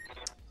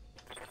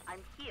 I'm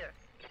here.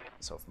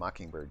 So if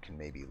Mockingbird can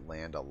maybe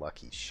land a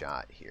lucky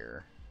shot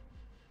here.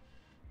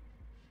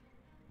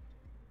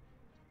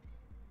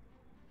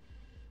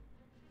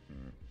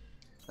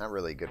 Not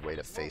really a good way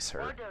to face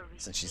her,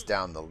 since she's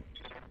down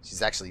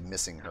she's actually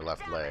missing her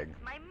left leg.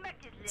 My mech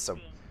is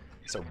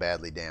It's so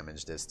badly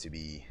damaged as to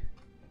be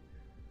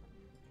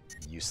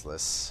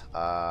useless.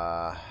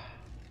 Wow,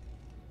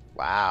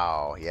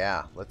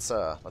 yeah. Let's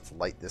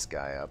light this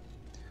guy up.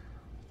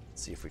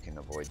 See if we can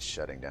avoid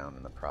shutting down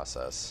in the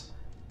process.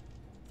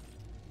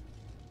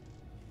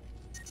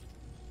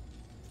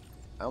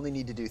 I only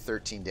need to do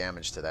 13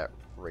 damage to that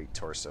right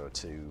torso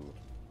to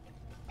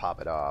pop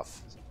it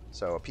off.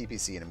 So a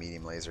PPC and a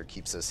medium laser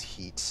keeps us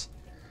heat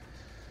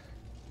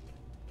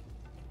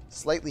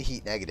slightly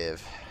heat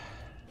negative.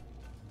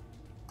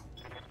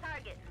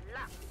 target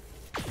locked.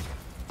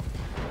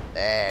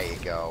 There you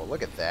go.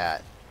 Look at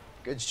that.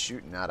 Good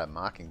shooting out of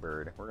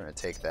Mockingbird. We're going to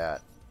take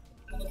that.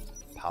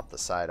 Pop the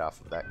side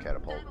off of that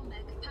catapult. Battle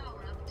mech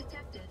power-up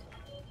detected.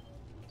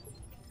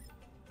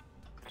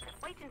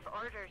 Waiting for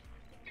orders.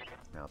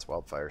 Now it's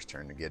Wildfire's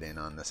turn to get in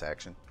on this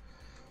action.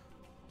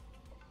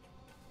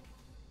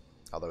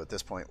 Although at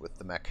this point, with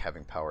the mech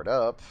having powered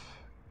up,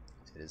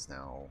 it is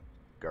now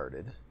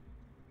guarded.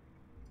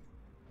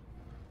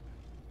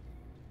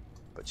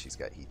 But she's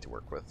got heat to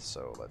work with,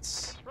 so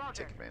let's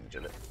take advantage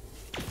of it.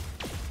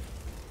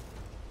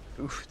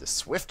 Ooh, the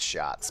swift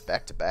shots,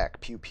 back to back,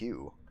 pew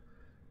pew.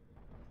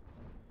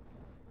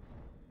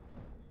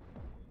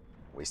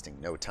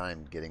 Wasting no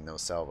time getting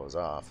those salvos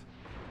off.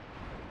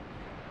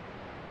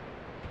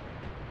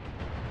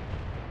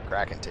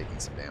 Kraken taking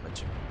some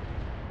damage.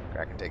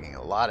 Kraken taking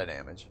a lot of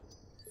damage.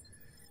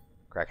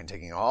 Kraken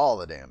taking all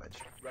the damage.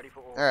 Ready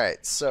for all.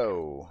 Alright,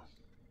 so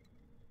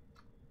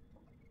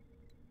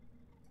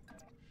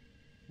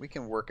we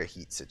can work a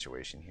heat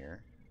situation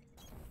here.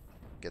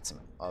 Get some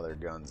other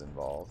guns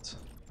involved.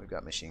 We've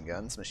got machine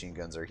guns. Machine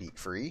guns are heat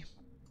free.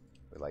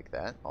 We like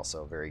that.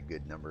 Also very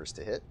good numbers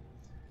to hit.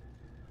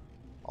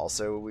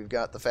 Also, we've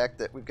got the fact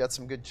that we've got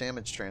some good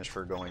damage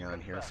transfer going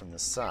on here from the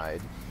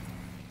side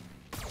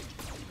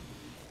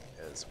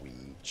as we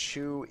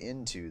chew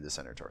into the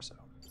center torso.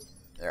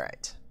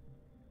 Alright.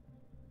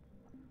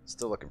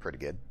 Still looking pretty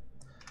good.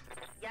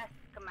 Yes,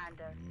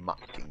 Commander.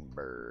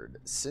 Mockingbird.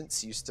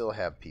 Since you still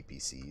have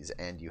PPCs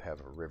and you have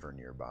a river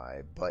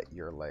nearby, but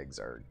your legs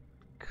are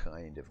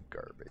kind of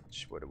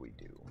garbage, what do we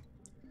do?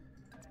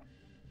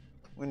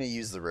 I'm going to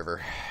use the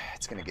river.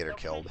 It's going to get her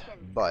killed,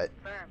 but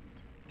Confirmed.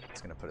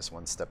 it's going to put us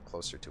one step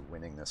closer to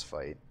winning this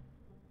fight.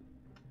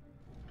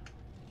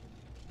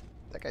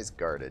 That guy's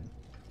guarded.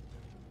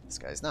 This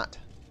guy's not.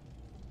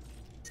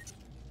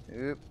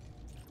 Oop.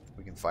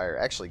 We can fire.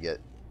 Actually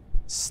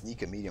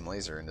sneak a medium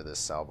laser into this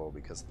salvo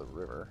because of the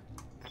river.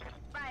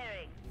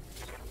 Firing.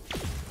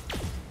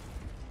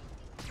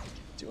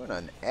 Doing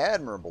an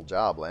admirable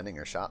job landing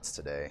her shots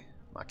today.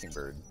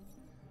 Mockingbird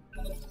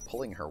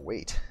pulling her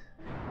weight.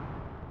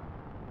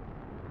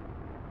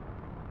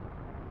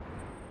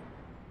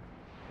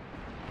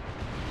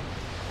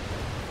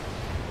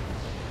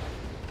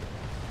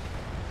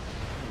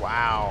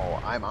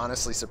 Wow, I'm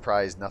honestly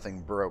surprised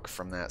nothing broke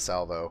from that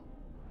salvo.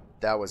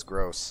 That was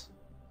gross.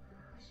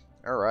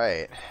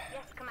 Alright.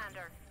 Yes,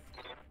 Commander.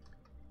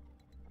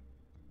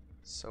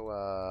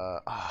 So,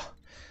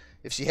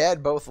 if she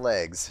had both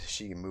legs,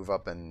 she can move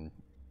up and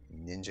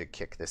ninja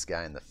kick this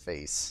guy in the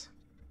face.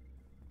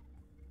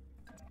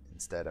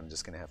 Instead, I'm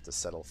just going to have to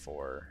settle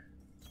for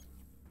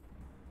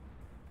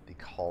the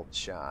called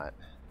shot.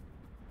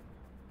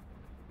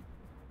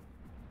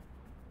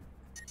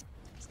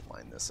 Let's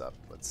line this up.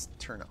 Let's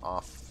turn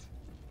off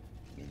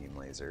medium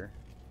laser.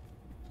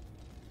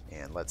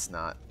 And let's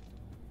not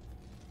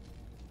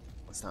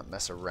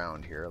mess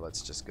around here.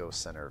 Let's just go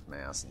center of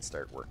mass and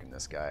start working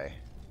this guy.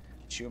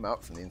 Chew him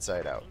out from the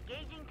inside out.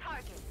 Engaging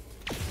target.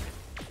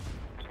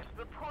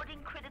 Reporting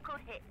critical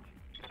hit.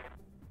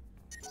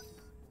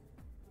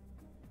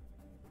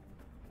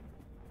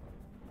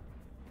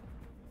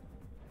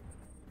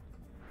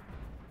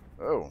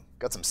 Oh,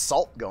 got some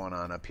salt going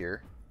on up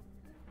here.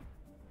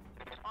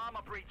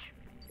 Armor breach.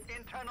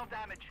 Internal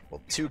damage.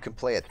 Well, two can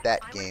play at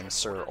that game,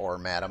 sir or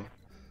madam.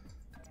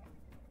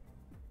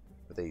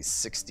 With a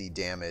 60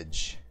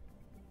 damage,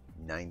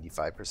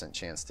 95%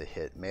 chance to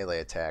hit melee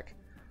attack.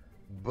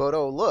 But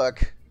oh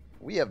look,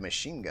 we have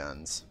machine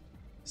guns.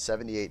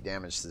 78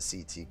 damage to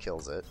CT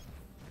kills it.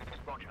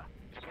 Roger.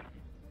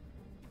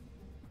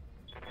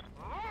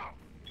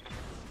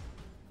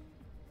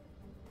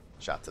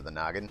 Shot to the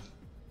noggin.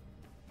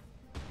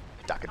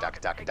 Daka, daka,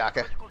 daka, Taking a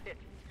daka. critical hit.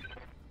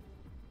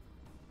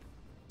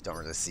 Don't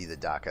really see the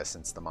Daka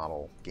since the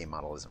game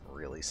model isn't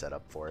really set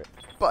up for it.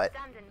 But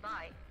Standing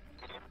by.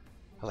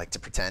 I like to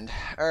pretend.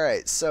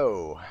 Alright,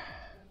 so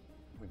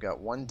we've got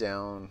one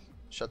down,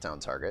 shutdown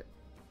target.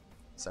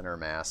 Center of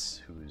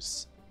mass,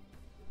 whose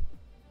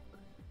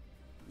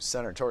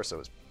center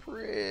torso is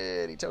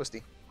pretty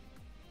toasty.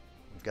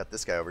 We've got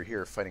this guy over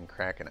here fighting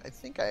Kraken. I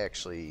think I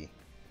actually...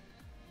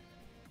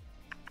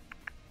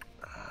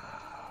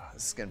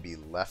 this is going to be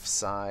left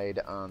side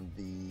on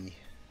the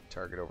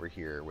target over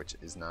here, which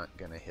is not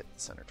going to hit the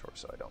center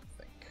torso, I don't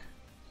think.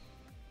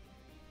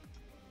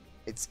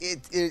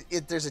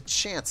 There's a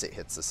chance it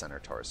hits the center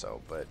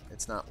torso, but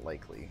it's not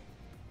likely.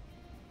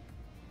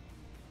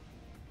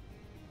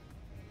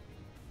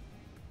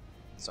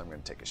 So I'm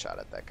going to take a shot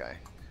at that guy.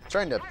 I'm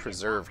trying to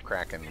preserve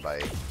Kraken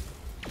by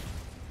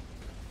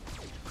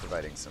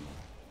providing some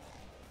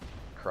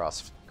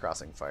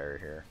crossing fire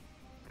here.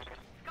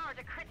 Scarred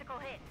a critical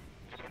hit.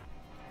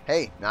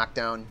 Hey,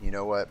 knockdown, you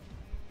know what?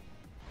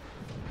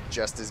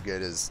 Just as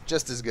good as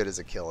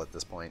a kill at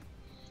this point.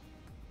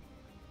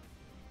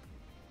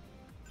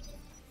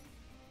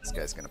 This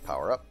guy's gonna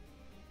power up,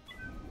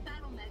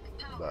 Battle mech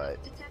power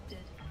but detected.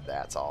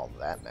 that's all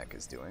that mech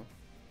is doing.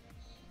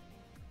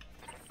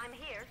 I'm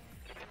here.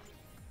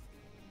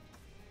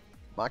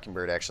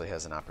 Mockingbird actually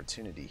has an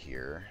opportunity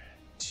here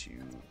to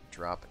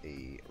drop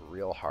a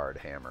real hard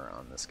hammer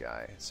on this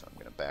guy, so I'm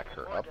gonna back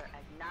her up. Order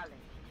acknowledged.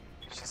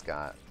 She's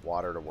got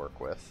water to work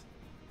with.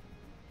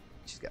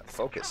 She's got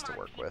focus to Come on,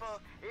 work with.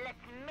 people. Let's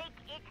make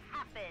it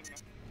happen.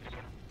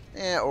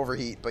 Eh,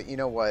 overheat, but you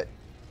know what?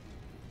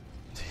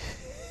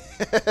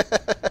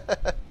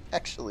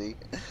 Actually,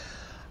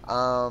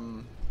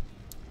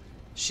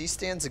 she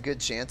stands a good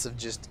chance of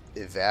just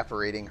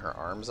evaporating her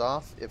arms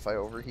off if I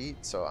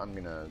overheat, so I'm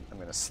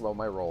gonna slow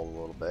my roll a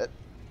little bit.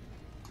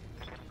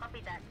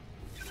 Copy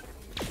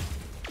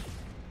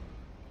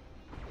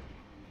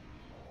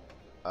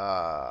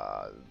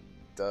that.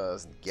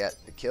 Doesn't get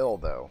the kill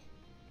though.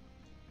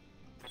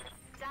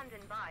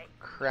 Standing by.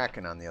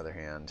 Kraken, on the other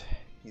hand,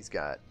 he's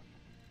got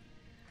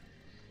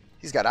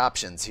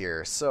options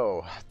here.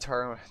 So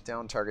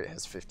down target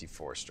has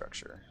 54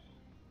 structure.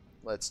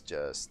 Let's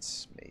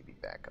just maybe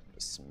back up a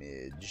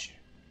smidge,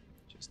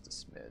 just a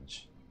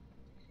smidge.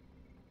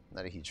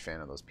 Not a huge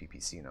fan of those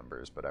PPC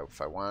numbers, but if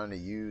I want to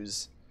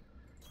use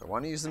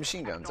the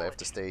machine guns, I have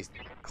to stay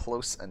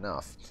close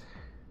enough.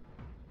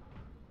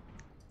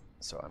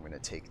 So I'm going to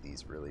take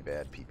these really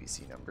bad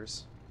PPC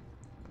numbers.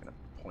 I'm going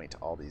to point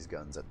all these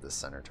guns at this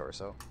center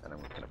torso, and I'm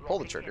going to pull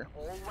the trigger.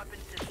 All weapon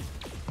systems.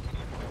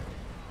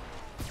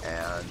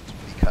 And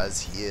because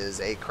he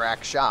is a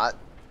crack shot,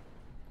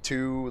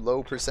 2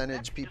 low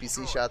percentage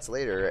PPC shots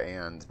later,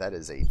 and that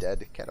is a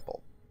dead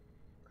catapult.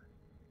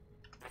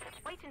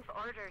 Waiting for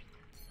orders.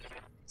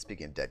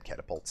 Speaking of dead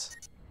catapults,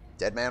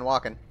 dead man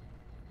walking.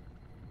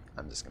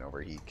 I'm just going to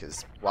overheat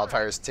because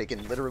Wildfire's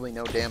taken literally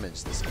no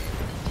damage this game.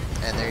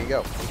 And there you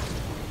go.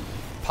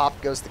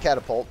 Pop goes the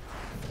catapult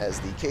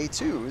as the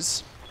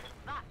K2s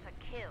That's a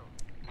kill.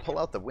 pull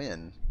out the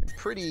win.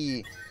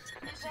 Pretty...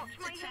 Watch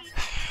my heat.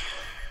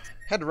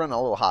 Had to run a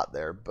little hot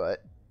there,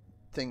 but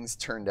things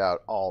turned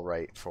out all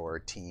right for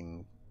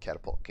Team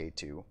Catapult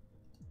K2.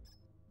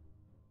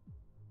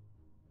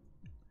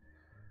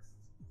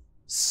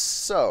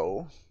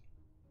 So,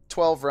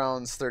 12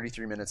 rounds,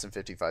 33 minutes and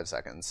 55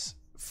 seconds.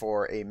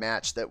 for a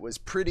match that was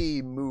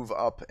pretty move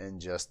up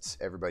and just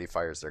everybody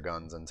fires their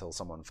guns until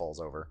someone falls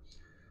over.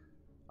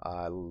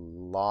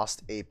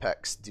 Lost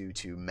Apex due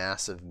to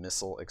massive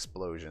missile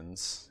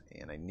explosions,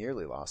 and I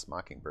nearly lost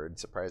Mockingbird.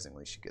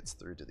 Surprisingly, she gets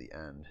through to the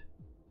end.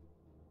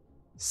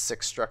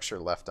 6 structure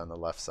left on the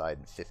left side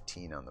and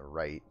 15 on the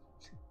right.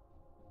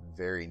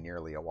 Very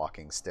nearly a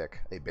walking stick,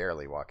 a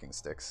barely walking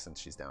stick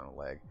since she's down a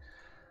leg.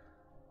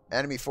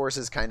 Enemy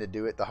forces kind of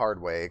do it the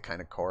hard way, kind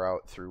of core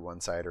out through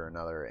one side or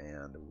another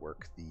and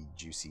work the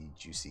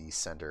juicy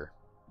center.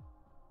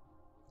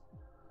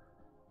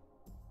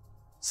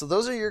 So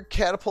those are your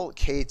Catapult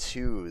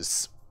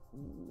K2s.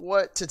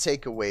 What to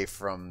take away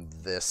from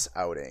this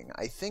outing?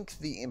 I think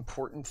the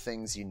important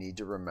things you need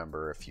to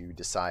remember if you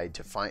decide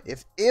to find...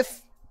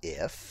 If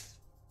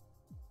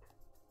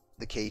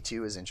the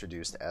K2 is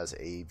introduced as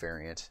a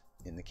variant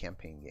in the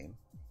campaign game.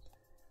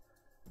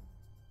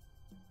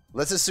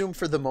 Let's assume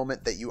for the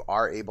moment that you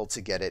are able to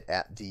get it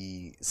at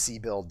the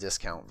C-Build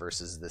discount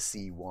versus the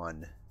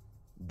C1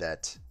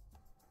 that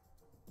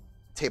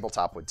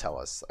Tabletop would tell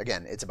us.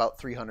 Again, it's about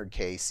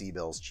 300k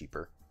C-Bills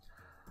cheaper.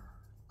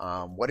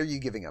 What are you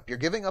giving up? You're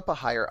giving up a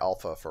higher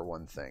alpha for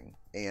one thing,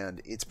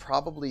 and that's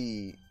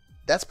probably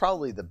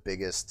the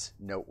biggest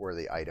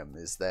noteworthy item,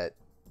 is that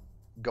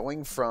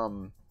going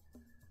from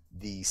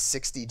the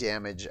 60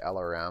 damage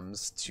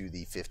LRMs to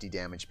the 50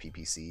 damage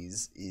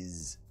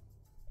PPCs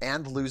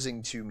and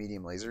losing 2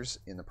 medium lasers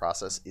in the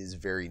process is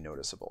very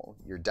noticeable.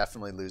 You're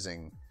definitely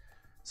losing,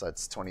 so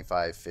that's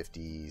 25,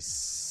 50,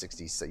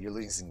 60, so you're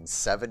losing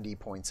 70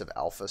 points of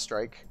alpha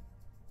strike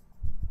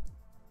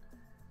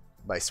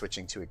by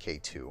switching to a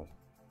K2.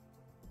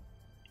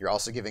 You're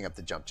also giving up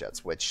the jump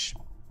jets, which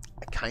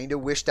I kind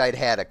of wished I'd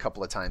had a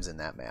couple of times in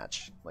that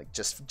match. Like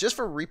just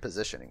for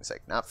repositioning's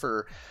sake, not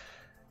for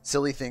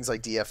silly things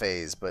like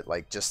DFAs, but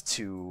like just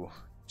to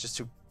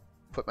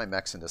put my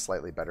mechs into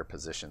slightly better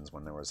positions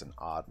when there was an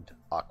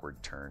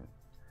awkward turn.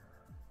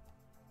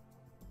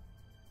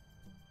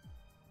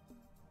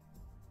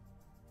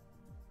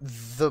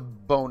 The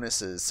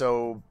bonuses.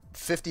 So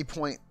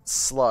 50-point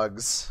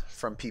slugs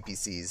from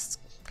PPCs.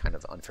 Kind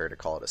of unfair to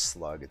call it a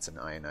slug. It's an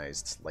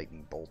ionized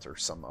lightning bolt or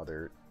some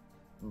other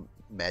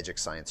magic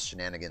science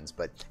shenanigans,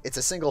 but it's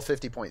a single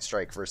 50-point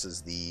strike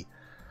versus the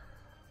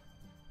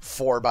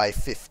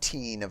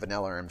 4x15 of an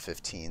LRM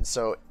 15.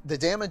 So the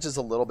damage is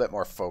a little bit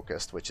more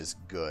focused, which is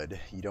good.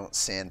 You don't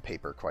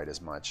sandpaper quite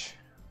as much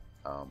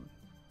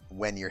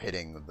when you're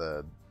hitting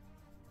the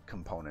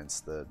components,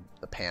 the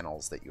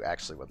panels that you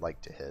actually would like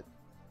to hit.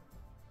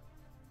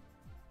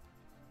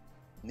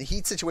 And the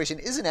heat situation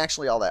isn't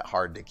actually all that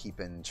hard to keep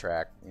in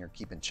check.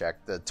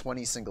 The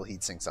 20 single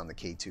heat sinks on the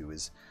K2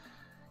 is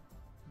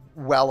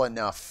well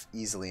enough,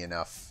 easily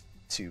enough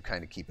to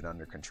kind of keep it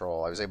under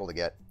control. I was able to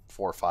get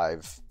 4 or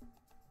 5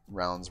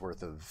 rounds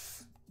worth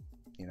of,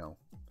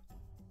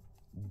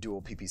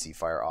 dual PPC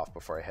fire off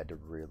before I had to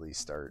really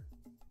start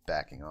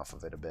backing off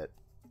of it a bit.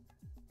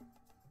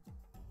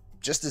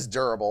 Just as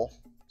durable,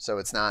 so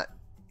it's not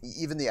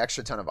even the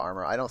extra ton of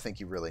armor. I don't think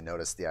you really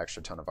notice the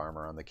extra ton of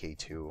armor on the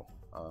K2,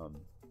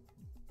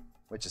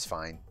 which is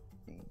fine.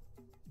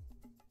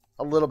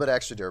 A little bit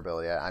extra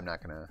durability. I'm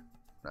not gonna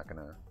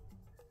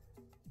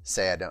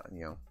say I don't,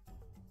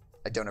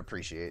 I don't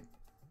appreciate.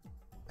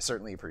 I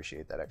certainly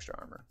appreciate that extra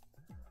armor.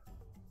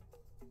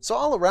 So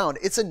all around,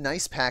 it's a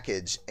nice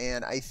package,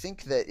 and I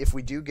think that if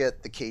we do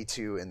get the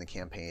K2 in the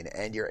campaign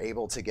and you're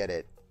able to get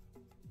it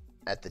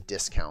at the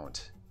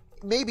discount,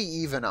 maybe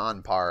even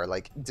on par,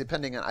 like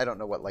depending on, I don't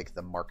know what like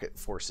the market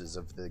forces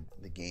of the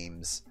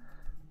games,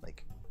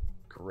 like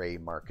gray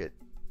market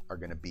are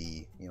going to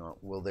be,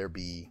 will there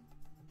be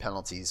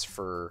penalties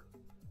for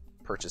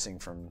purchasing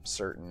from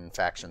certain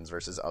factions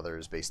versus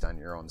others based on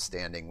your own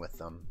standing with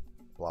them,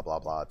 blah, blah,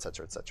 blah,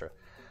 etc., etc.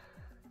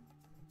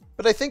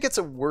 But I think it's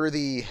a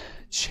worthy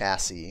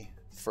chassis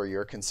for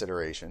your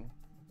consideration.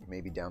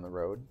 Maybe down the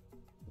road,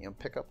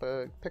 pick up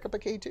a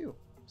K2,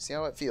 see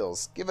how it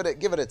feels. Give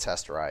it a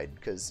test ride,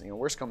 because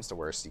worst comes to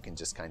worst, you can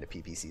just kind of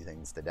PPC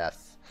things to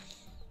death,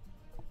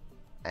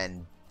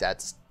 and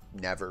that's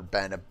never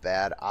been a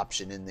bad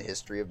option in the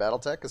history of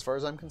BattleTech, as far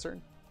as I'm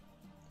concerned.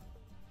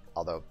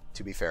 Although,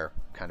 to be fair,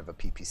 kind of a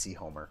PPC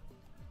homer.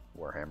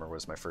 Warhammer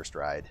was my first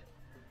ride.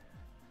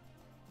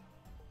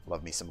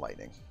 Love me some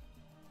lightning.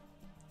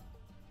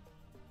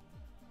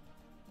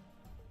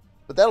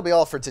 But that'll be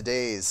all for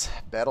today's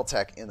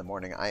BattleTech in the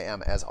morning. I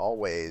am, as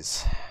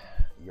always,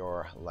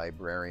 your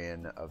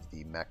librarian of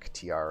the mech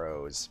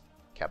TROs,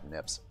 Captain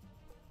Nips.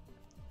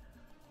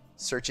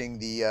 Searching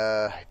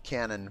the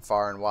canon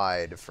far and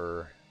wide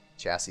for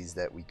chassis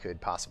that we could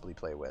possibly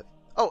play with.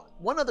 Oh,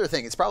 one other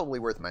thing. It's probably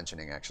worth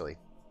mentioning, actually,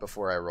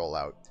 before I roll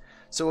out.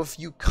 So if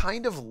you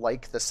kind of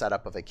like the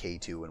setup of a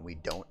K2 and we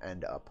don't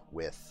end up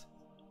with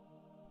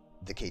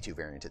the K2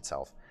 variant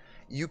itself,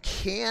 you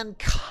can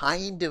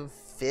kind of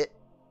fit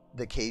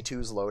the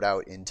K2's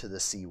loadout into the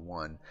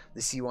C1. The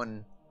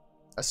C1,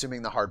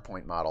 assuming the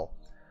hardpoint model,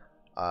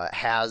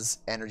 has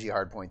energy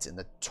hardpoints in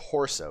the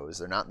torsos.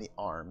 They're not in the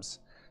arms.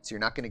 So you're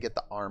not going to get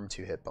the arm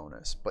 2-hit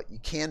bonus. But you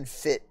can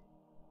fit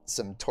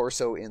some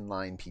torso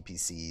inline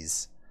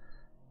PPCs.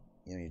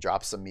 You know, you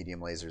drop some medium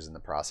lasers in the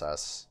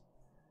process,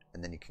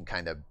 and then you can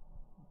kind of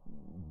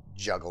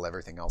juggle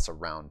everything else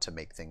around to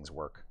make things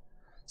work.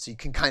 So you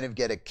can kind of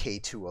get a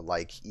K2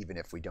 alike, even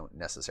if we don't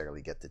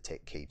necessarily get to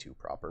take K2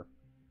 proper.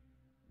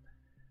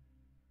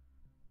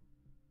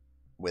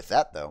 With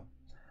that, though,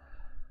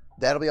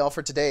 that'll be all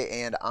for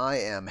today, and I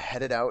am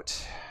headed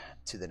out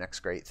to the next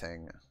great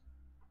thing.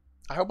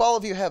 I hope all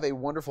of you have a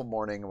wonderful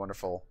morning, a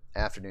wonderful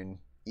afternoon,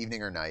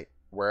 evening, or night,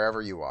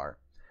 wherever you are.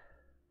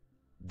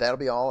 That'll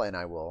be all, and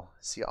I will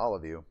see all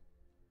of you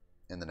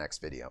in the next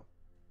video.